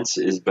Sense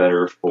is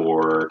better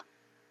for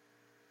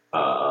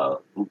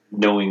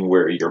knowing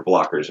where your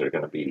blockers are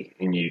going to be,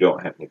 and you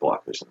don't have any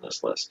blockers in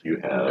this list. You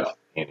have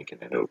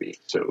Anakin and Obi.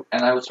 So,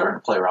 and I was starting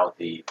to play around with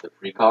the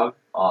precog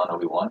on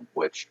Obi-Wan,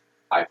 which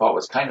I thought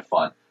was kind of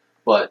fun,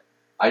 but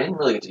I didn't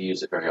really get to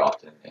use it very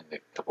often in the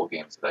couple of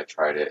games that I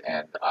tried it,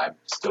 and I'm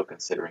still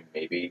considering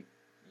maybe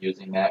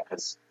using that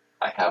because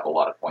I have a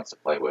lot of points to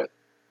play with.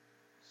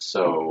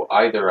 So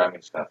either I'm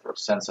just going to throw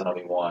Sense on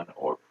Obi-Wan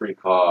or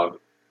precog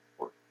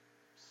or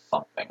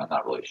something. I'm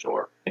not really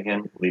sure.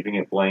 Again, leaving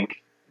it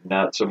blank,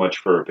 not so much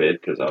for a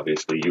bid, because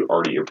obviously you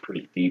already are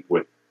pretty deep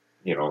with,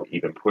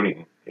 even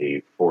putting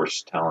a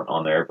Force talent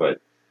on there,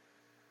 but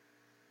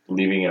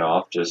leaving it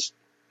off just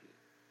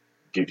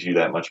gives you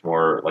that much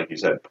more, like you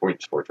said,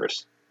 points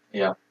fortress.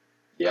 Yeah,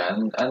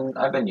 and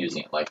I've been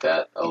using it like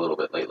that a little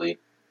bit lately.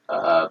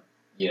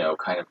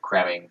 Kind of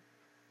cramming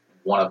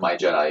one of my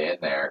Jedi in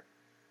there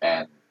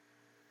and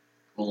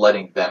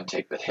letting them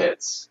take the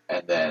hits,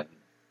 and then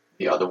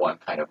the other one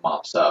kind of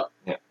mops up.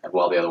 Yeah. And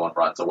while the other one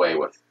runs away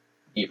with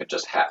even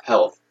just half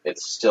health, it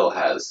still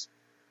has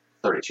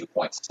 32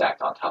 points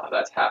stacked on top of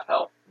that half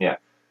health. Yeah.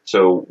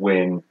 So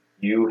when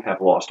you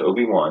have lost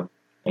Obi-Wan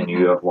and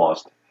you have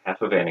lost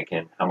half of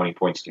Anakin, how many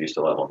points do you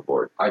still have on the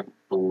board? I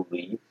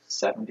believe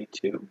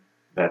 72.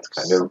 That's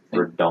kind of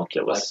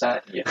redonkulous.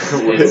 Like that, yeah.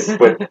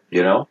 But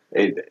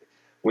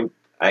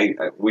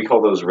we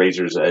call those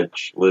razor's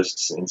edge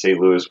lists in St.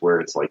 Louis, where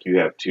it's like you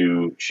have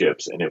 2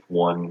 ships, and if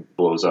one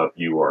blows up,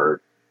 you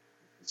are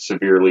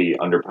severely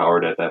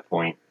underpowered at that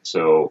point.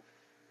 So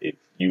if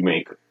you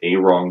make a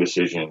wrong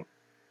decision,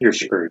 you're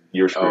screwed.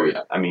 You're screwed. Oh,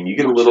 yeah. I mean, you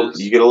get a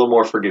little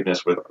more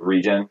forgiveness with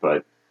regen,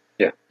 but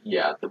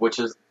yeah, which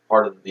is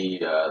part of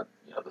the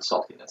the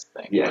saltiness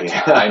thing.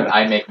 Yeah.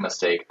 I make a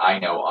mistake. I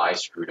know I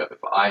screwed up.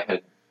 If I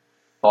had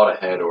thought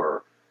ahead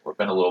or or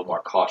been a little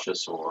more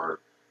cautious, or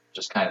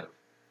just kind of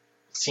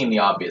seen the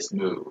obvious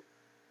move,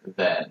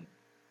 then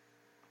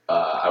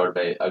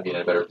I'd be in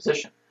a better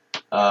position.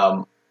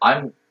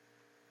 I'm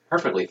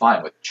perfectly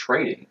fine with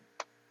trading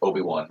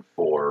Obi-Wan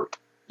for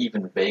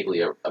even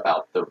vaguely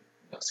about the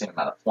same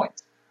amount of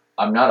points.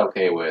 I'm not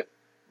okay with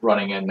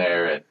running in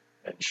there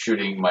and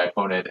shooting my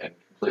opponent and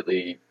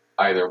completely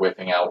either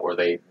whiffing out or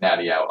they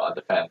natty out on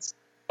defense,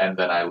 and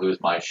then I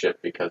lose my ship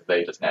because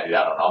they just nattied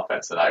out on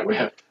offense and I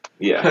whiff.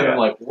 Yeah. And I'm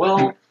like,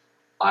 well,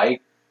 I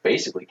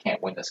basically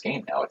can't win this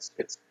game now.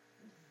 It's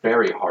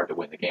very hard to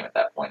win the game at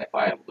that point if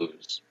I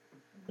lose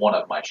one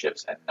of my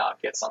ships and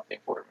not get something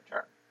for it in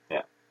return.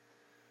 Yeah.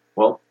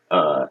 Well,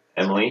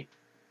 Emily,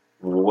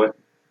 what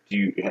do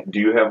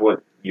you have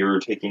what you're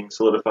taking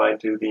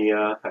solidified to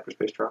the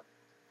hyperspace trial?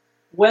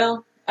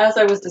 Well, as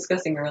I was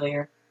discussing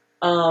earlier,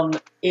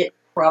 it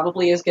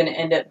probably is going to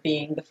end up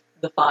being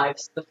the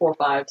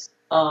 4/5s,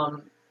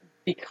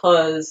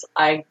 because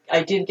I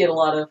did get a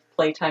lot of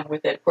playtime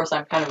with it. Of course,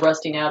 I'm kind of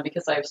rusty now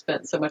because I've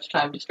spent so much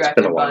time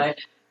distracted by,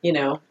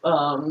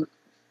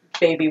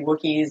 baby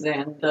Wookiees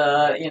and,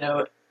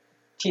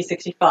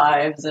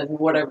 T-65s and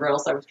whatever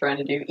else I was trying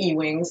to do.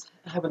 E-Wings.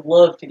 I would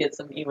love to get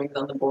some E-Wings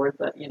on the board,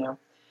 but,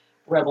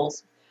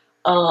 Rebels.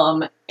 They're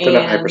not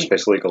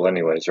hyperspace legal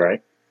anyways,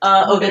 right?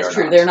 That's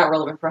true. They're not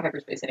relevant for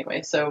hyperspace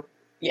anyway. So,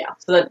 yeah.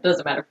 So that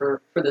doesn't matter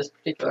for this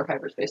particular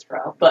hyperspace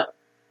trial. But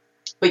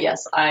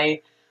yes,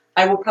 I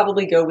will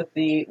probably go with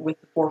the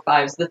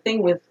 4/5s. The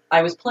thing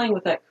I was playing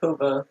with that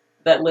Kova,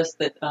 that list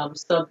that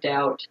subbed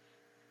out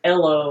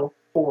LO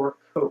for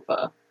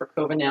Kova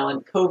now.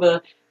 And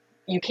Kova,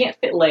 you can't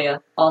fit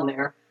Leia on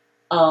there.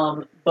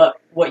 But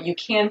what you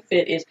can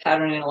fit is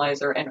Pattern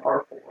Analyzer and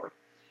R4,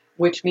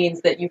 which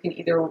means that you can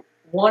either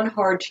one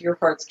hard to your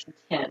heart's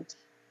content,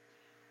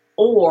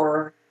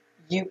 or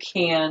you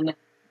can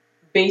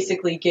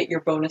basically get your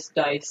bonus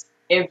dice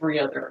every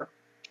other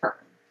turn.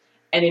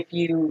 And if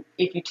you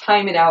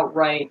time it out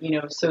right,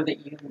 so that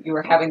you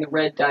are having the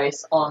red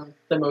dice on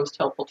the most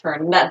helpful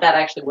turn, and that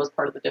actually was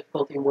part of the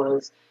difficulty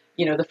was,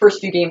 the first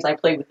few games I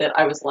played with it,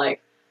 I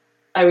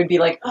would be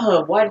like,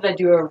 oh, why did I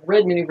do a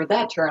red maneuver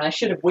that turn? I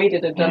should have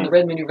waited and done the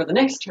red maneuver the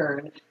next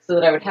turn so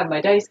that I would have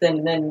my dice then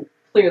and then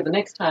clear the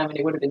next time and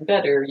it would have been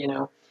better,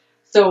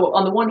 So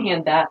on the one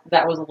hand, that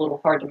was a little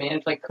hard to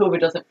manage. Like, Kova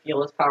doesn't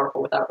feel as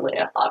powerful without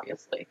Leia,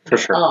 obviously. For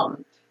sure.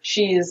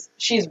 She's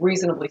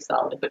reasonably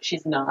solid, but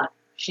she's not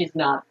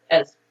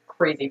as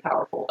crazy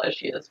powerful as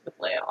she is with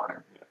Leia on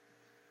her.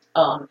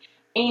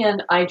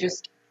 And I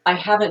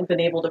haven't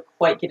been able to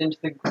quite get into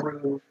the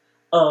groove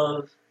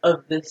of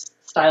this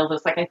style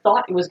list. Like, I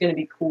thought it was going to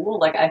be cool.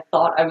 Like, I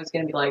thought I was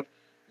going to be like,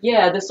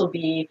 yeah, this will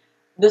be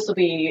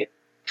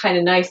kind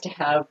of nice to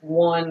have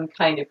one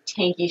kind of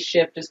tanky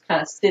ship just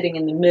kind of sitting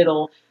in the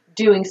middle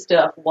doing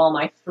stuff while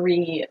my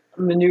 3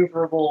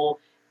 maneuverable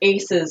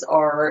aces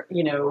are,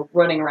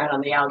 running around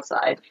on the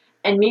outside.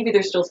 And maybe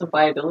there's still some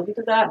viability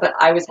to that, but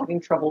I was having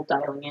trouble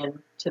dialing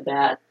in to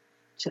that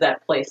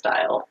play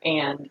style.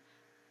 And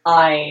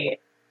I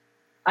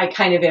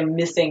kind of am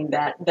missing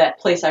that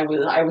place I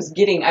was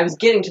getting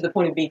to the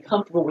point of being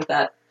comfortable with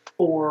that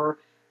 4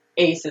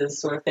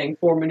 aces sort of thing,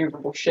 4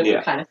 maneuverable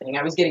ship kind of thing.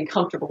 I was getting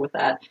comfortable with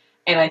that.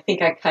 And I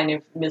think I kind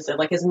of miss it.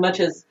 Like, as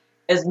much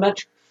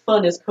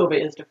fun as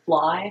Kova is to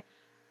fly,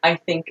 I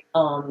think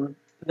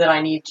that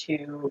I need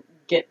to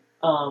get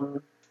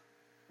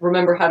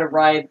remember how to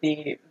ride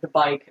the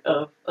bike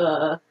of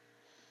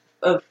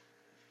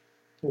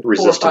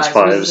Resistance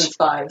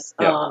 5s.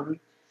 Yeah.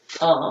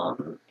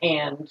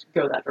 And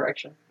go that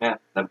direction. Yeah,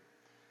 that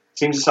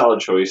seems a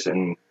solid choice,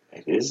 and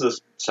it is a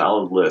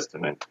solid list.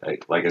 And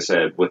like I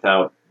said,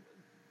 without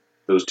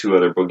those 2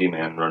 other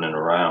boogeymen running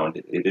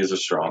around, it's a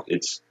strong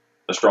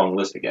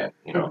list again.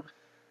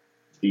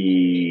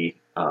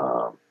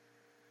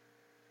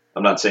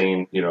 I'm not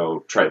saying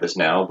try this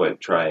now, but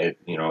try it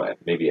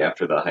maybe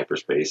after the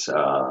hyperspace.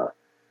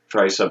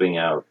 Try subbing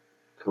out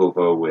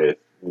Kova with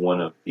one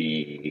of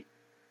the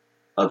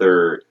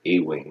other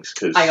A-Wings.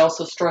 I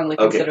also strongly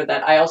consider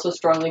that. I also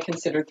strongly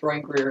considered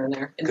throwing Greer in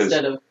there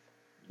instead of...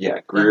 Yeah,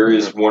 Greer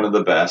is one of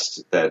the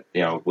best that,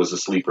 was a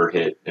sleeper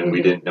hit, and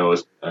we didn't know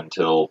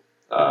until...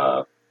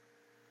 until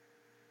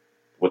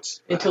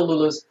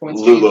Lulu's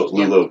points.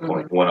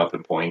 Lulu went up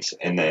in points,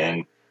 and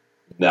then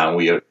now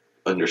we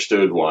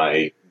understood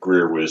why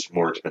Greer was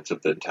more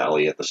expensive than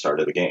Tally at the start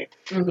of the game.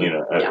 When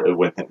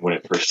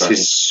it first started.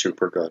 She's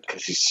super good.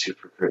 Because she's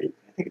super great.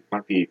 I think it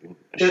might be even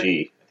a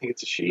she. I think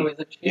it's a she. Oh, is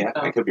it a she? Yeah,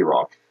 I could be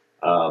wrong.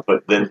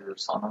 But then,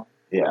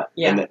 Yeah.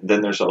 And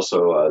then there's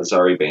also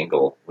Zari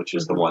Bangle, which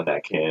is the one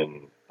that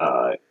can,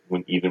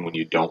 when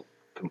you don't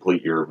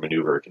complete your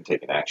maneuver, can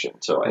take an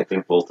action. So I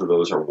think both of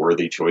those are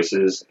worthy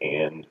choices,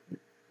 and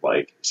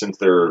since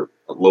they're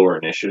lower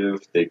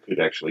initiative, they could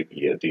actually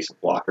be a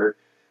decent blocker.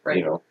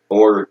 Right.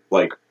 Or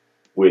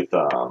with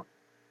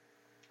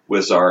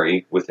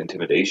Zari, with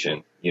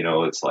intimidation,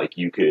 it's like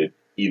you could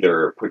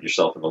either put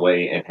yourself in the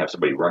way and have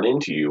somebody run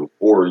into you,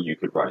 or you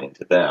could run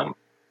into them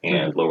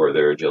and lower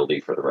their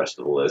agility for the rest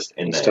of the list.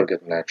 And you then still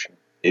get an action.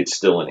 it's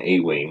still an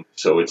A-wing,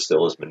 so it's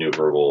still as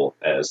maneuverable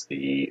as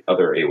the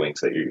other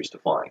A-wings that you're used to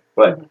flying.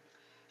 But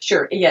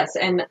Sure, yes,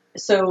 and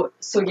so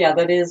yeah,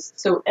 that is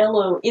so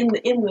Elo in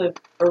the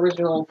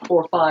original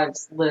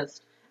 4-5s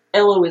list.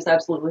 Elo is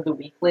absolutely the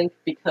weak link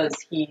because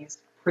he's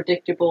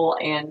predictable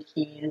and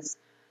he's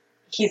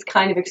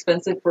kind of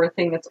expensive for a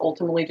thing that's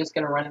ultimately just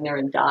going to run in there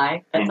and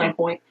die at some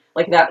point.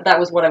 Like that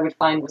was what I would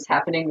find was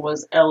happening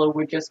was Elo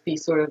would just be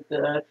sort of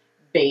the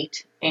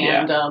bait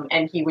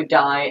and he would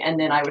die and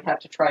then I would have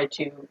to try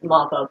to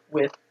mop up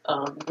with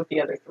the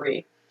other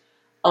three.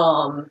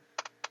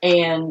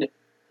 And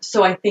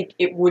so I think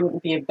it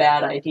wouldn't be a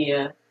bad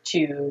idea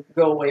to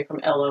go away from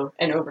Elo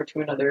and over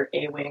to another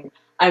A-wing.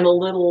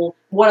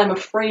 What I'm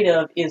afraid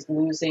of is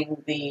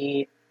losing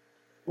the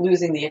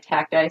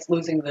attack dice,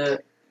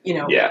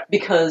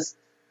 because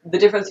the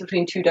difference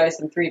between 2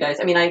 dice and 3 dice,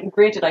 I mean,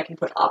 granted I can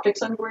put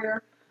optics on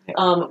Greer,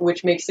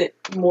 which makes it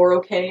more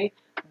okay,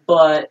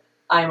 but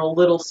I'm a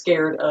little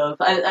scared of,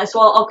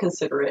 so I'll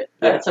consider it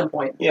at some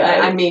point. Yeah,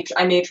 I may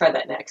try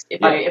that next.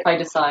 If I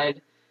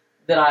decide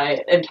that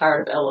I am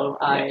tired of Elo,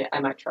 I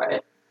might try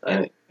it.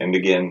 And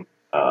again,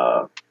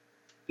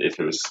 if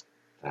it was,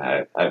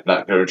 I'm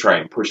not going to try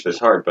and push this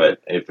hard, but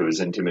if it was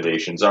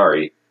Intimidation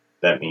Zari,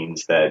 that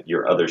means that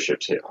your other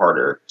ships hit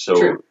harder. So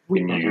True.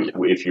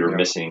 If you're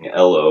missing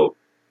Elo,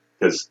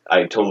 because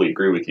I totally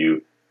agree with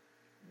you,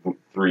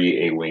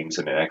 3 A-wings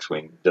and an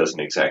X-wing doesn't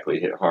exactly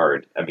hit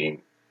hard. I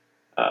mean,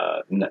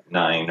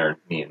 9 or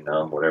Nien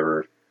Num,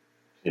 whatever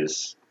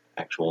his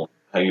actual,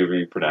 however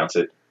you pronounce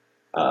it,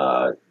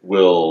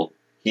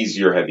 he's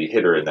your heavy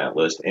hitter in that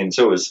list, and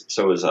so is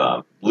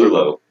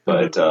Lulo,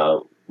 but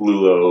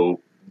Lulo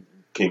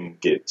can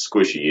get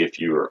squishy if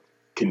you're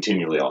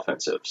continually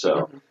offensive.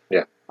 So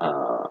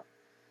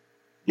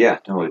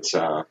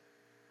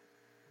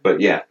but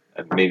yeah,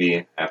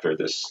 maybe after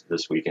this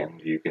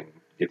weekend you can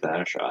give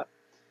that a shot.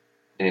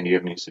 And do you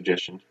have any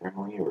suggestions for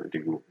Emily, or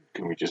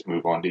can we just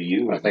move on to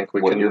you? I think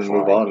we what can you're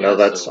move flying? on. No,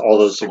 that's all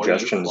those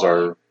suggestions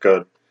are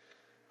good.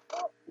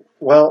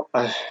 Well,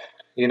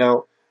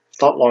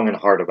 thought long and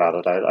hard about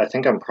it. I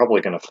think I'm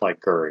probably going to fly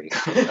Guri.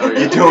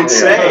 You don't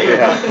say.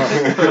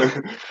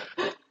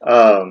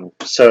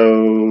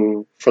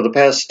 So for the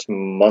past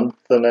month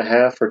and a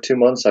half or 2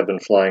 months, I've been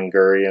flying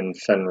Guri and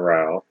Fen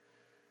Rao,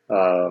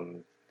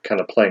 kind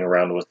of playing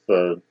around with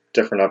the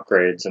different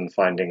upgrades and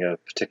finding a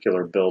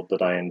particular build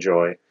that I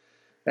enjoy.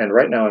 And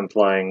right now I'm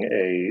flying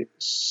a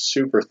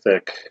super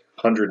thick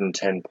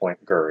 110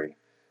 point Guri,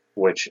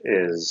 which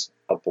is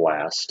a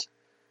blast.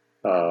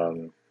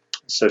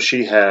 So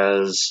she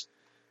has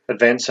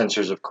advanced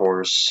sensors, of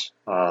course,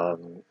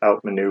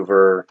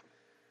 outmaneuver,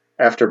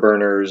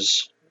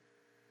 afterburners,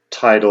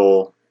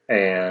 tidal,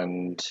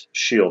 and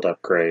shield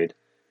upgrade.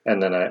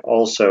 And then I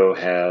also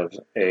have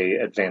a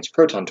advanced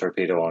proton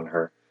torpedo on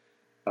her,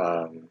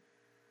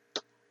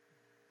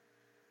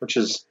 which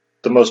is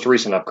the most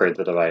recent upgrade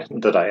that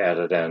I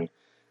added in.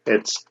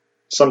 It's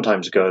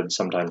sometimes good,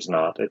 sometimes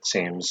not, it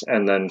seems.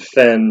 And then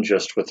Finn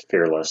just with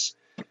Fearless.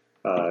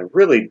 I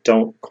really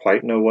don't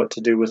quite know what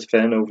to do with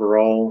Finn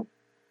overall.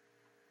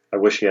 I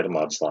wish he had a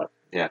mod slot.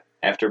 Yeah,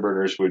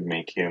 Afterburners would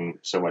make him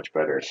so much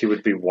better. He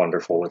would be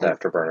wonderful with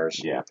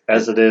Afterburners. Yeah.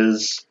 As it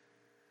is,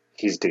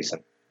 he's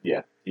decent.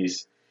 Yeah,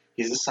 he's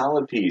a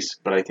solid piece,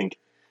 but I think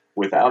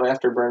without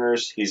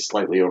Afterburners, he's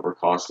slightly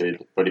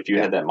overcosted. But if you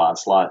had that mod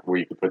slot where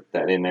you could put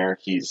that in there,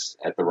 he's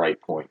at the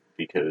right point,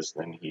 because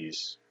then he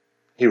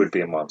would be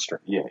a monster.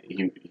 Yeah,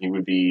 he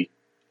would be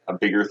a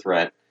bigger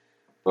threat.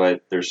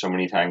 But there's so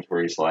many times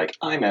where he's like,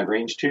 I'm at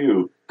range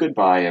 2.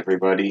 Goodbye,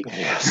 everybody.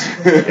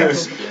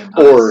 Yes.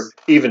 Or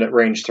even at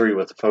range 3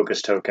 with the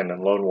focus token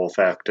and Lone Wolf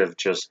active,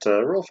 just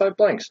roll 5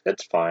 blanks.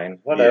 It's fine.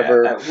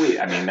 Whatever.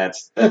 Yeah,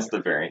 that's the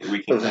variant.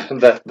 We can.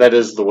 that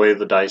is the way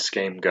the dice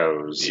game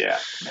goes. Yeah.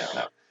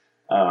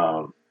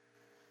 No.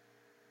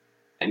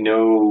 I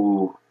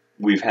know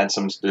we've had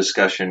some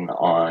discussion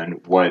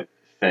on what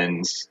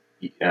Fenn's,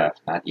 not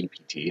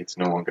EPT, it's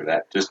no longer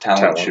that, just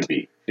talent should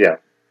be. Yeah.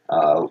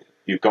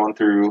 You've gone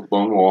through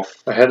Lone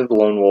Wolf. I had the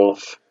Lone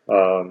Wolf.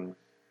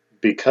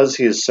 Because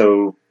he is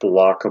so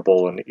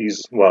blockable and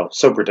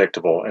so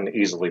predictable and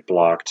easily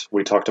blocked,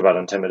 we talked about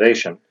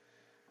Intimidation.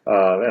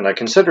 And I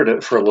considered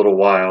it for a little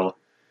while.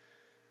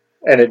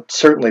 And it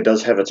certainly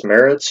does have its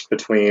merits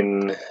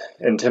between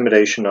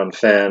Intimidation on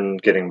Fenn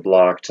getting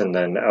blocked and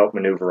then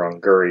outmaneuver on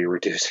Guri,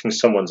 reducing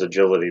someone's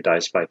agility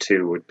dice by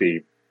 2 would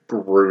be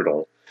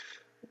brutal.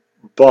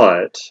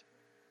 But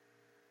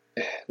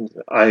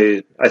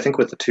I think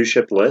with the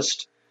 2-ship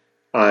list,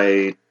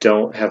 I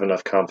don't have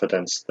enough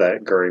confidence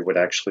that Guri would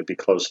actually be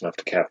close enough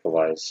to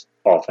capitalize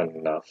often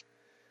enough.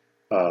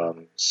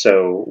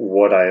 So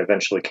what I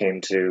eventually came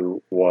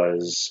to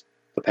was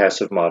the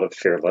passive mod of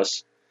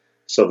Fearless,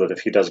 so that if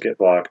he does get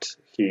blocked,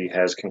 he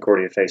has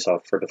Concordia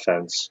face-off for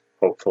defense,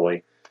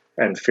 hopefully,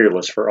 and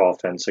Fearless for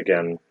offense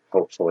again,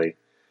 hopefully.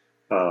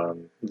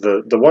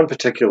 The one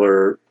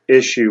particular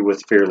issue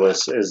with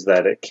Fearless is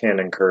that it can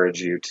encourage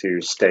you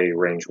to stay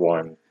range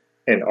 1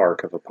 in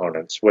arc of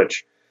opponents,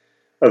 which,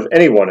 of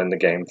anyone in the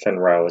game, Fenn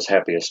Rao is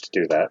happiest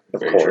to do that,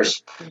 of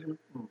course.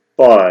 Mm-hmm.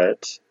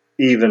 But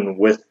even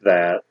with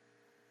that,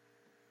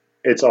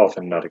 it's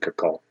often not a good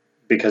call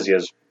because he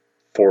has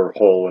 4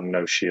 hull and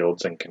no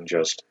shields and can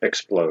just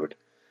explode.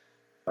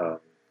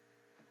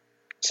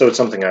 So it's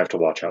something I have to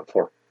watch out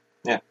for.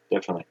 Yeah,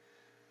 definitely.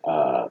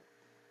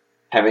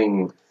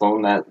 Having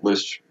flown that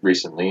list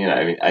recently,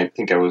 and I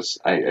think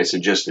I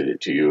suggested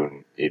it to you,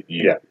 and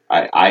Yeah.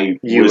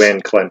 you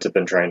and Clint have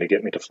been trying to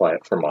get me to fly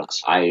it for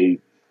months. I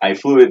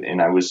flew it,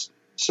 and I was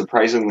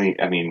surprisingly,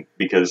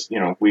 because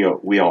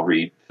we all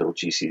read Phil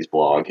GC's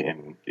blog,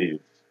 and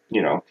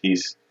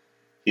he's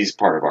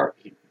part of our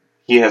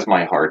he has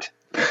my heart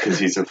because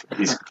he's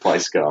fly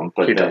scum,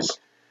 but he does,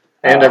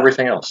 and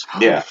everything else.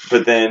 Yeah,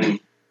 but then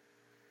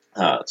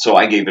so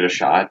I gave it a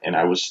shot, and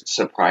I was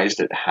surprised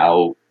at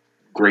how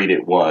great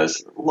it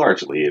was.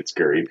 Largely, it's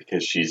Guri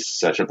because she's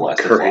such a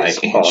blast to fly,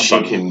 and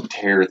awesome. she can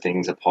tear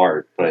things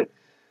apart. But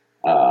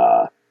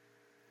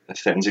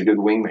Fenn's a good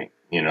wingmate,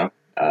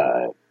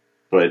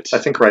 but I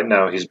think right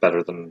now he's better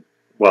in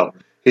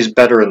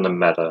the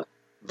meta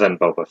than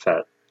Boba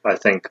Fett. I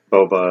think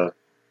Boba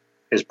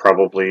is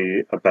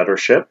probably a better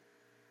ship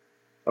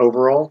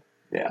overall.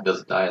 Yeah, He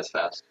doesn't die as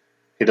fast.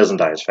 He doesn't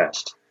die as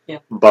fast. Yeah.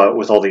 But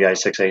with all the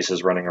I-6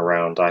 aces running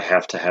around, I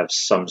have to have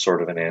some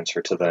sort of an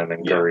answer to them,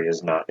 and Guri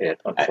is not it,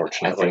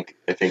 unfortunately.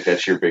 I think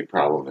that's your big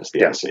problem is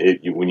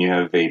when you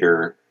have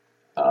Vader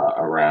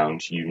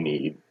around, you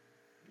need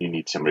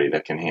somebody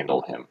that can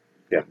handle him.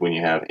 Yeah. When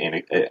you have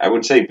I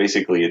would say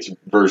basically it's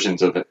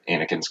versions of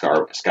Anakin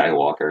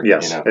Skywalker.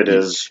 Yes, it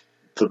is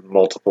the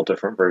multiple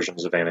different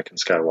versions of Anakin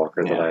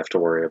Skywalker that I have to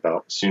worry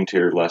about.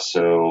 Soontir less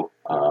so.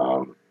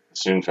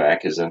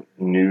 Soonfac is a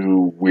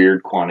new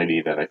weird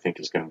quantity that I think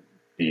is going to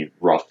be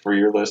rough for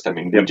your list.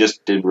 We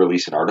just did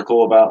release an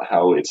article about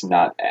how it's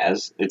not,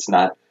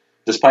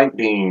 despite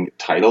being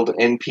titled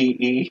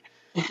NPE,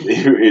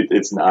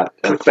 it's not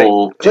a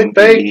full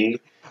NPE.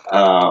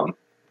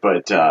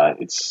 But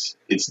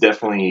it's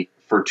definitely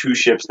for 2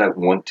 ships that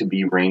want to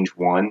be range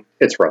 1.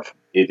 It's rough.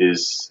 It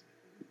is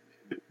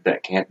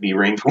that can't be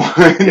range 1.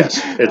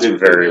 Yes, it's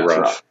very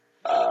rough.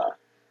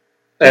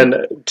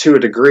 And to a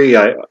degree,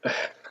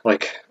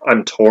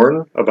 I'm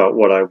torn about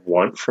what I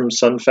want from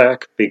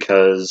Sunfac,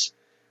 because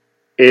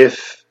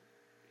if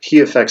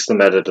he affects the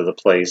meta to the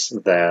place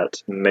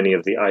that many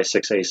of the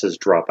I-6 aces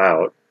drop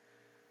out,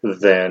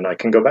 then I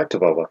can go back to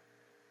Boba.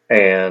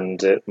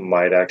 And it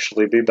might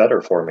actually be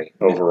better for me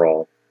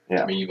overall.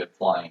 Yeah. You've been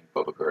flying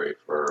Boba Guri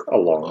for a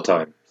long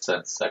time.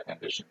 Since 2nd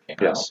edition came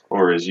out. Yes.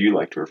 Or as you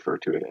like to refer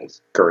to it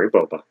as Guri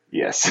Boba.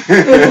 Yes.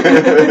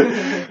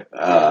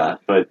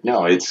 But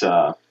no, it's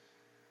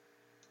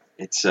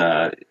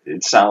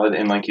solid,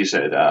 and like you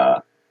said,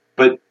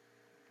 but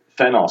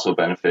Fenn also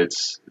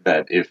benefits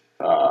that if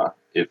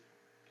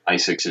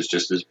I-6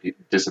 just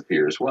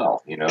disappear as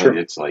well, Sure.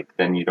 It's like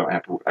then you don't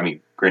have to.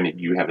 Granted,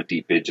 you have a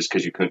deep bid just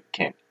because you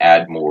can't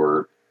add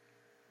more.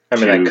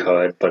 I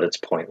could, but it's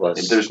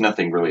pointless. There's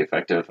nothing really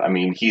effective.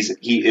 He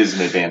is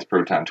an advanced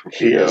proton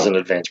torpedo. He is an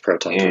advanced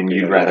proton torpedo. And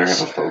you'd rather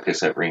have a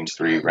focus at range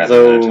 3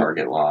 rather than a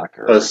target lock.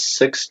 A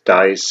 6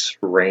 dice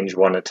range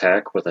 1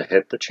 attack with a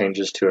hit that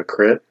changes to a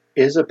crit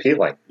is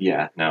appealing.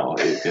 Yeah, no,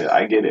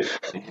 I get it.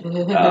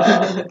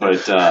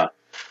 But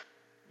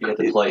you have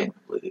to play it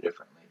completely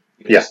differently.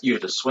 You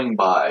have to swing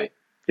by,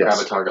 grab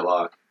a target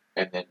lock,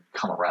 and then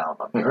come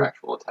around on your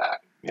actual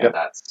attack. Yeah.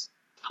 That's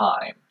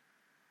time.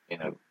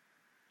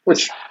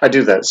 Which I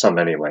do that some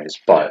anyways,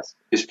 but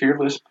is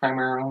Fearless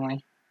primary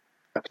only?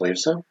 I believe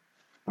so.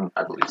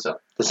 I believe so.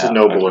 This is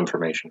noble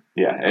information.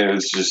 Yeah, it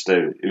was just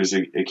a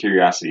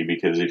curiosity,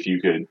 because if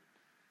you could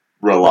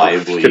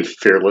reliably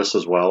Fearless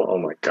as well. Oh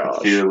my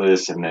gosh.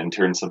 Fearless, and then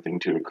turn something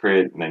to a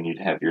crit, and then you'd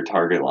have your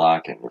target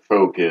lock and your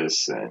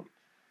focus, and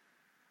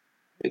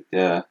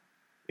it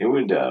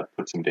would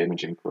put some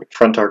damage in quick.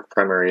 Front arc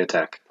primary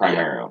attack.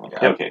 Primary only.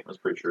 Yeah, Okay. That's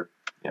pretty sure.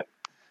 Yep.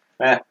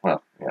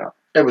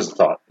 It was a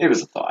thought. It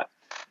was a thought.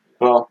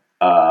 Well,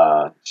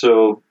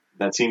 so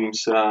that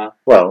seems...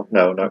 well,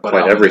 no, not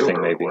quite everything,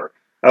 maybe.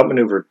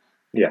 Outmaneuvered,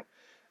 yeah.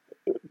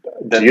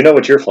 Do you know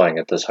what you're flying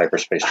at this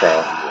hyperspace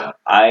trial?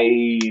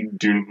 I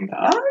do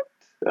not.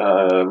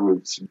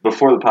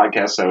 Before the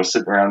podcast, I was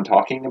sitting around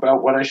talking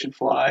about what I should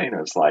fly, and I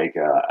was like,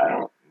 I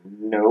don't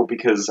know,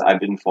 because I've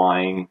been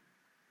flying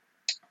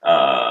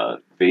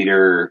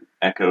Vader,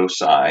 Echo,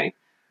 Psi,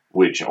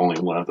 which only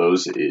one of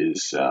those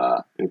is...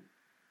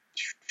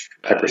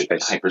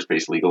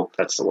 hyperspace legal.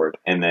 That's the word.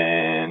 And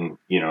then,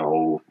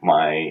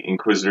 my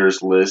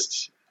Inquisitors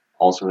list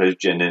also has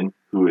Jendon,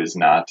 who is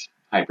not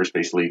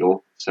hyperspace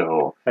legal.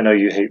 So I know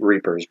you hate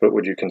Reapers, but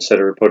would you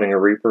consider putting a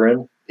Reaper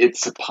in?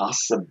 It's a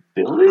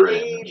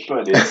possibility,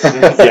 but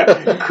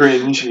it's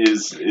cringe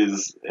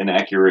is an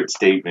accurate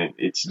statement.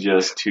 It's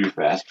just too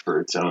fast for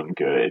its own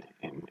good,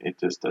 and it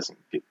just doesn't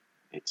get.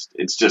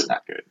 It's just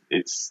not good.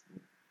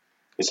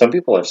 Some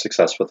people have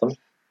success with them.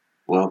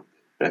 Well,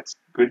 that's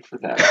good for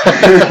them.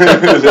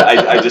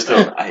 I just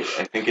don't. I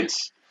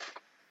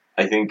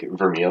think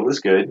Vermeil is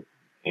good,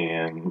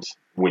 and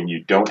when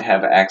you don't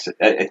have access,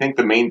 I think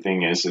the main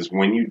thing is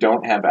when you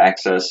don't have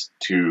access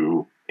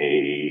to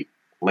a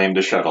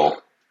Lambda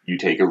shuttle, you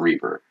take a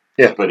Reaper.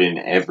 Yeah. But in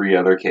every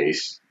other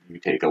case, you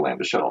take a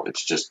Lambda shuttle.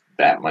 It's just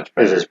that much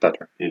better. It is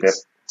better.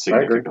 It's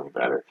significantly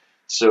better.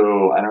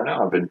 So, I don't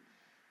know. I've been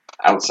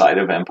outside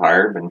of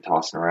Empire, been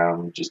tossing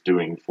around just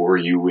doing 4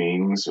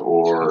 U-Wings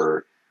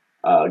or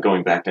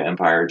going back to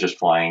Empire, just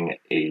flying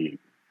a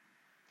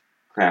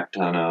crap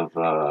ton of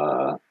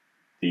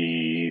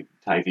the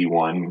TIE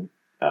V1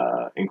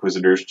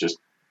 Inquisitors, just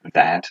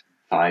that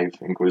 5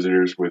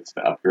 Inquisitors with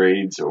the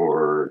upgrades,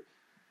 or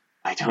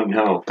I don't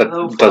know.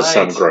 That does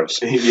sound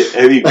gross. Yeah,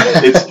 I mean,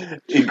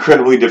 it's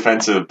incredibly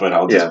defensive, but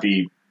I'll just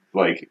be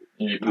like,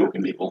 You're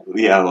poking people.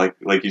 Yeah,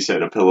 like you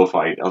said, a pillow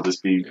fight. I'll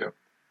just be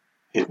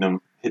hitting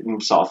them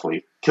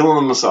softly,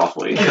 killing them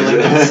softly.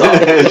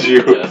 As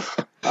you,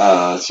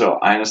 so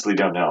I honestly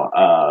don't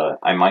know.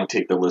 I might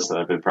take the list that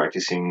I've been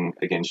practicing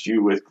against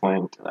you with,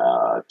 Clint.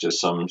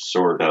 Just some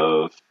sort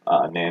of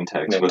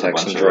Nantex with a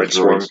bunch of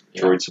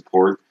droid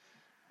support.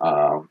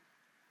 I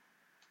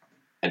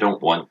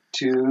don't want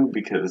to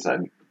because I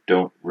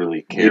don't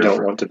really care. You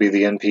don't want to be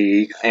the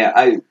NPE?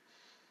 I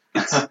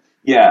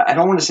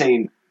don't want to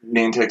say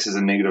Nantex is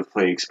a negative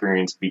play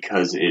experience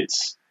because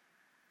it's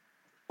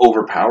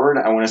overpowered.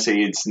 I want to say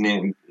it's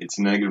a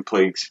negative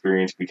play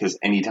experience because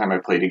anytime I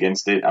played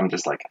against it, I'm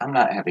just like, I'm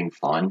not having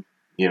fun.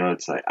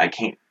 It's like I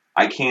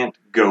can't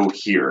go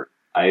here.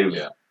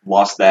 I've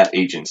lost that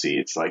agency.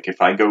 It's like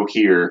if I go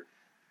here,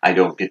 I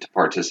don't get to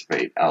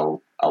participate.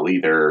 I'll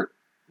either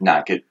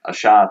not get a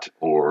shot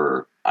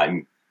or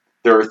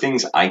there are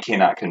things I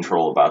cannot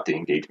control about the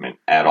engagement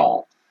at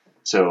all.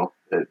 So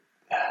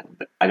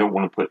I don't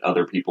want to put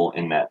other people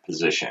in that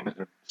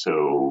position.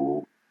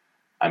 So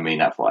I may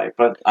not fly,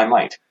 but I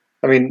might.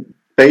 I mean,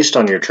 based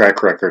on your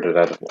track record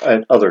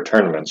at other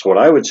tournaments, what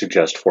I would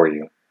suggest for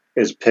you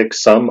is pick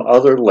some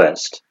other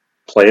list,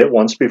 play it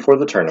once before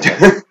the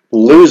tournament,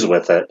 lose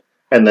with it,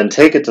 and then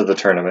take it to the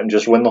tournament and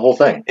just win the whole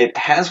thing. It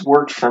has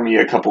worked for me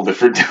a couple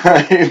different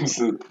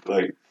times,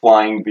 like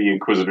flying the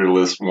Inquisitor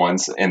list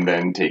once and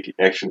then take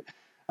action.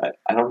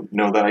 I don't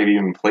know that I've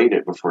even played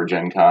it before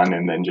Gen Con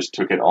and then just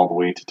took it all the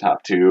way to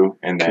top 2.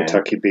 And then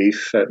Kentucky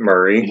Beef at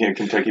Murray. Yeah,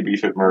 Kentucky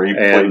Beef at Murray. And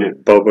played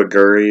it. Boba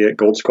Gurry at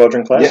Gold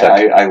Squadron Classic.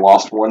 Yeah, I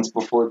lost once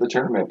before the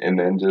tournament and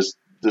then just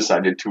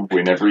decided to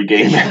win every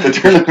game at the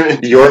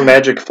tournament. Your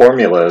magic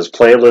formula is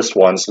play a list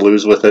once,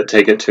 lose with it,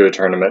 take it to a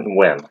tournament, and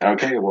win.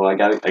 Okay, well, I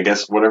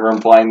guess whatever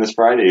I'm flying this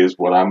Friday is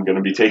what I'm going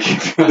to be taking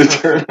to the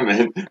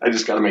tournament. I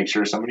just got to make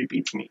sure somebody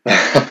beats me.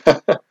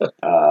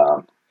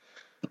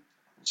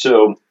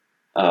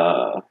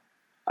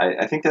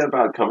 I think that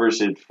about covers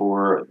it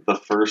for the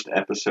first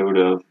episode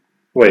of...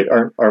 Wait,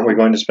 aren't we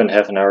going to spend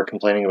half an hour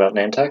complaining about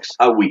Nantex?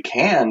 We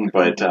can,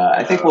 but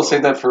I think we'll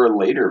save that for a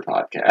later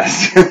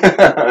podcast.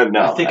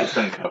 No, I think it's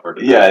been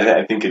covered. Yeah,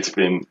 I think it's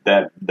been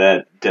that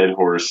dead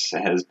horse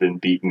has been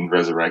beaten,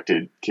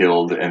 resurrected,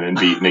 killed, and then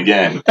beaten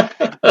again.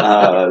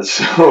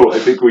 So I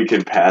think we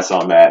can pass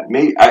on that.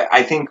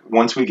 I think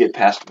once we get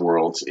past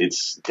Worlds,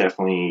 it's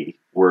definitely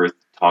worth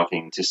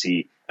talking to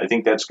see. I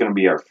think that's going to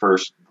be our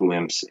first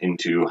glimpse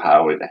into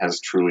how it has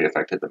truly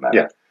affected the meta.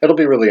 Yeah, it'll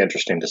be really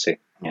interesting to see.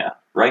 Yeah.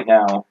 Right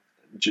now,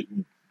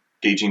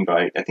 gauging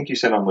by, I think you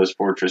said on Liz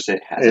Fortress,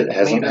 it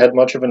hasn't had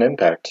much of an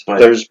impact.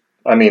 But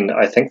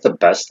I think the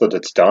best that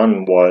it's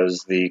done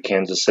was the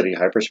Kansas City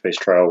hyperspace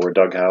trial where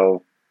Doug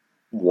Howe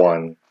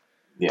won.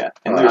 Yeah.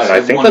 And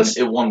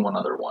it won one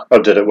other one. Oh,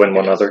 did it win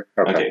one other?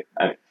 Okay.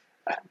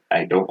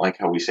 I don't like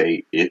how we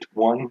say it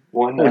won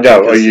one. No,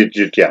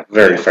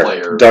 very fair.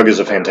 Player, Doug is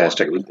a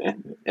fantastic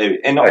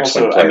and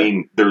also, player. I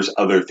mean, there's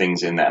other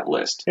things in that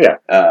list. Yeah.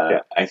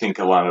 I think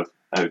a lot of,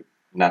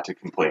 not to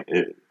complain,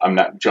 I'm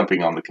not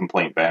jumping on the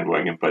complaint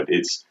bandwagon, but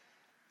it's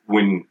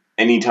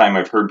anytime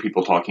I've heard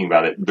people talking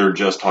about it, they're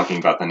just talking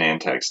about the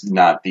Nantex,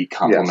 not the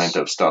complement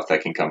of stuff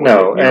that can come with it.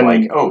 You're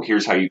like, oh,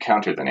 here's how you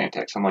counter the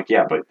Nantex. I'm like,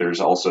 yeah, but there's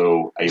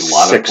also a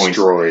lot of points.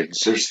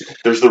 Droids.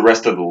 There's the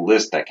rest of the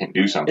list that can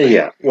do something.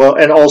 Yeah, well,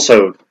 and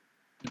also,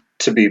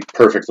 to be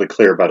perfectly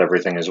clear about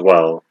everything as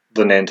well,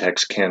 the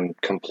Nantex can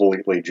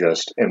completely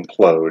just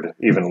implode,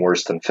 even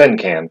worse than Finn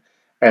can.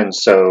 And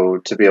so,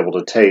 to be able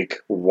to take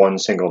one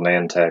single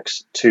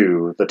Nantex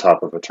to the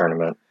top of a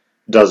tournament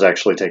does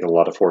actually take a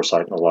lot of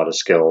foresight and a lot of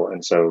skill,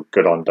 and so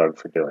good on Doug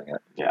for doing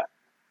it. Yeah.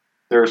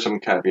 There are some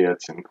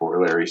caveats and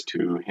corollaries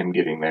to him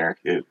getting there,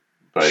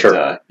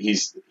 but he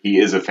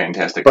is a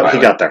fantastic pilot. But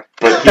he got there.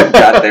 But he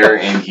got there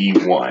and he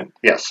won.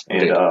 Yes.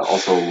 And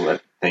also,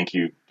 thank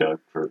you, Doug,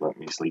 for letting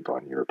me sleep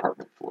on your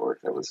apartment floor.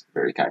 That was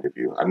very kind of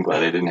you. I'm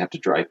glad I didn't have to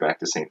drive back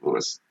to St.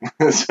 Louis.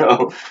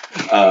 So,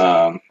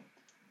 I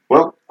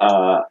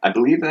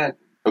believe that...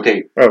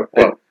 Okay. Oh,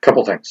 well,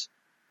 couple things,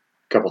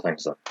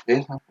 though.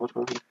 Yeah, what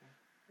was it?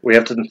 We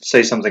have to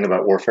say something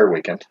about Warfare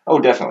Weekend. Oh,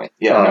 definitely.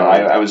 Yeah,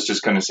 I was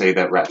just going to say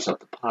that wraps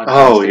up the podcast.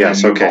 Oh,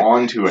 yes, okay. Move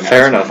on to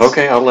fair enough.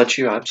 Okay, I'll let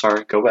you. I'm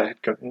sorry. Go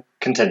back.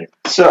 Continue.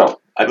 So,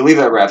 I believe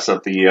that wraps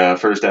up the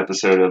first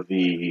episode of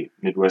the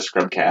Midwest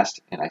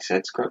Scrubcast. And I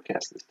said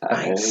Scrubcast this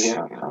time. Nice.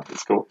 Yeah,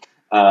 it's cool.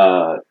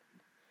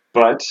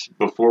 But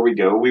before we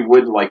go, we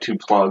would like to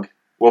plug,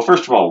 well,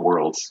 first of all,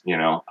 Worlds.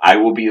 I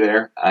will be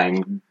there.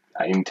 I'm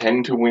I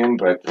intend to win,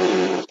 but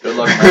Good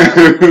luck, Matt.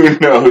 who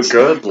knows?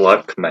 Good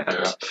luck,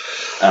 Matt.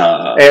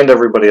 Yeah. And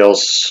everybody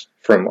else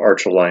from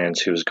Arch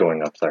Alliance who's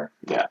going up there.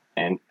 Yeah,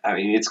 and I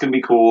mean, it's going to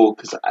be cool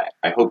because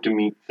I hope to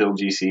meet Phil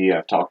GC.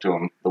 I've talked to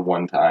him the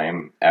one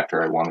time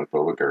after I won with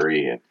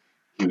Bobaguri, and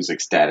he was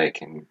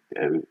ecstatic, and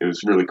it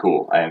was really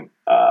cool. And,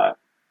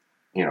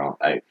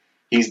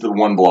 he's the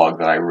one blog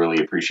that I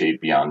really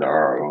appreciate beyond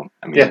our own.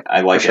 I mean, Yeah,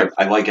 I like for sure.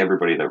 I like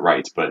everybody that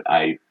writes, but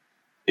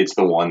it's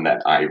the one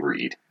that I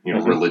read,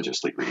 Mhm.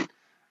 religiously read.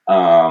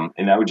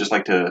 And I would just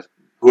like to,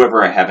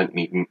 whoever I haven't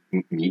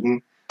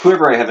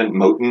whoever I haven't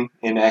moten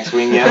in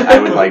X-Wing yet, I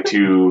would like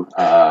to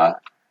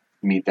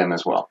meet them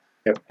as well.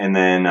 Yep. And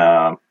then,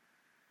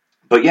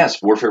 but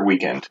yes, Warfare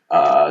Weekend.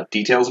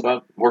 Details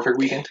about Warfare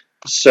Weekend?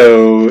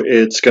 So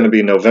it's going to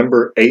be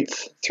November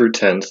 8th through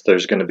 10th.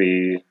 There's going to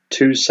be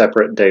 2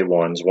 separate day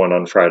ones, one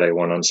on Friday,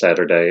 one on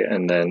Saturday,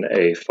 and then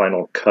a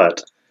final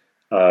cut.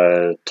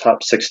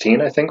 Top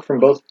 16, I think, from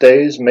both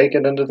days make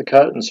it into the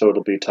cut, and so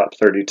it'll be top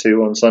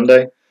 32 on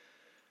Sunday.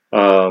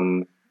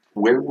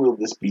 Where will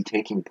this be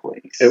taking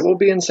place? It will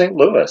be in St.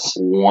 Louis.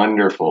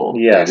 Wonderful.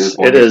 Yes,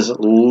 it is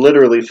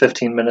literally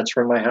 15 minutes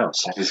from my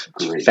house. That is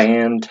great.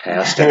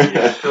 Fantastic.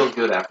 Yeah, I feel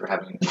good after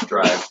having to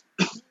drive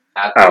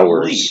at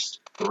Hours. least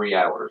 3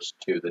 hours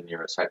to the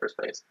nearest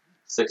hyperspace.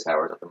 6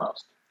 hours at the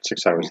most.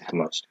 6 hours at the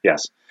most,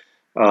 yes.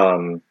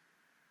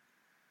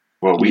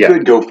 Well, we Yeah.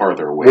 could go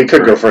farther away. We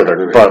could go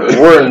further, but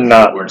we're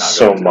not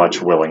so going to.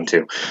 much willing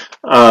to.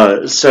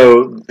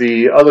 So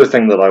the other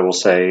thing that I will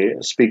say,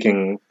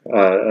 speaking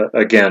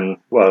again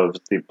of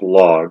the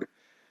blog,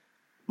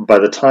 by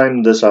the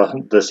time this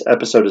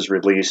episode is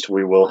released,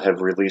 we will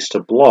have released a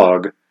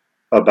blog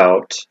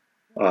about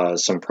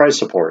some prize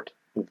support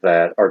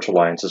that Arch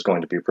Alliance is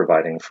going to be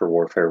providing for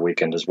Warfare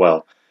Weekend as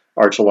well.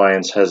 Arch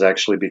Alliance has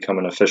actually become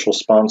an official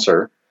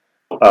sponsor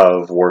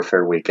of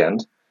Warfare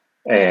Weekend.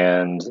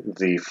 And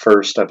the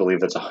first, I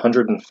believe it's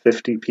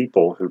 150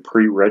 people who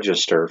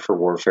pre-register for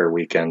Warfare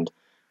Weekend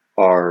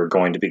are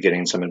going to be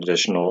getting some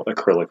additional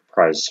acrylic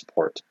prize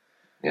support.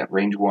 Yeah,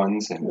 range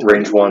ones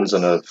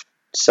and a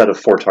set of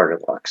 4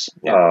 target locks.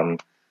 Yeah.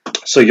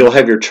 So you'll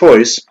have your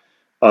choice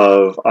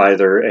of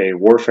either a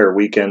Warfare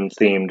Weekend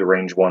themed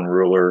range 1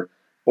 ruler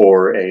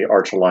or a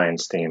Arch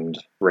Alliance themed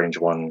range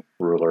 1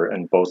 ruler,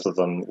 and both of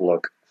them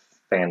look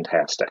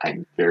fantastic.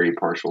 I'm very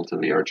partial to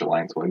the Arch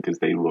Alliance one because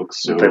they look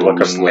so They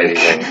look slick.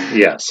 amazing.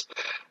 Yes.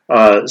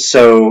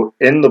 So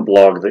in the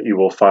blog that you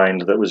will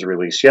find that was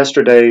released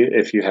yesterday,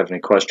 if you have any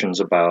questions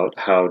about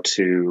how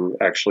to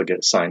actually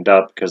get signed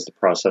up, because the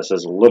process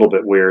is a little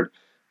bit weird,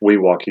 we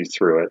walk you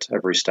through it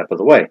every step of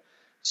the way.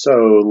 So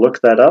look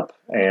that up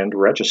and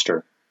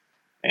register.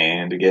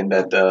 And again,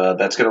 that's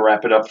going to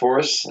wrap it up for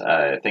us.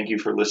 Thank you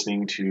for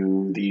listening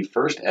to the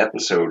first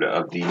episode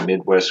of the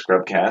Midwest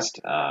Scrubcast.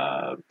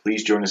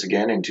 Please join us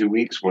again in 2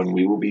 weeks when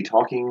we will be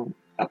talking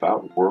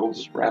about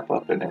World's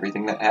Wrap-Up and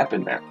everything that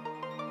happened there.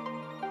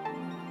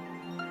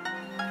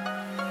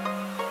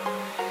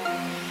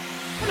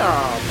 Hello,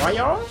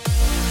 boyos.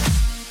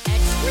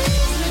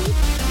 Excuse me,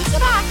 is it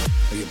back?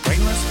 Are you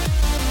brainless?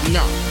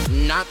 No,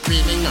 not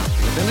really, no.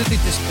 Your ability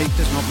to speak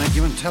does not make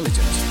you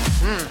intelligent.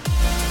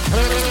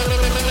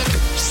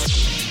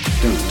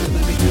 Don't do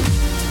that again.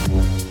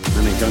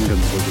 Many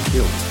Gungans will be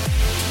killed.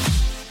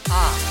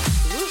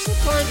 Your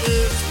support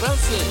is well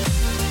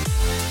seen.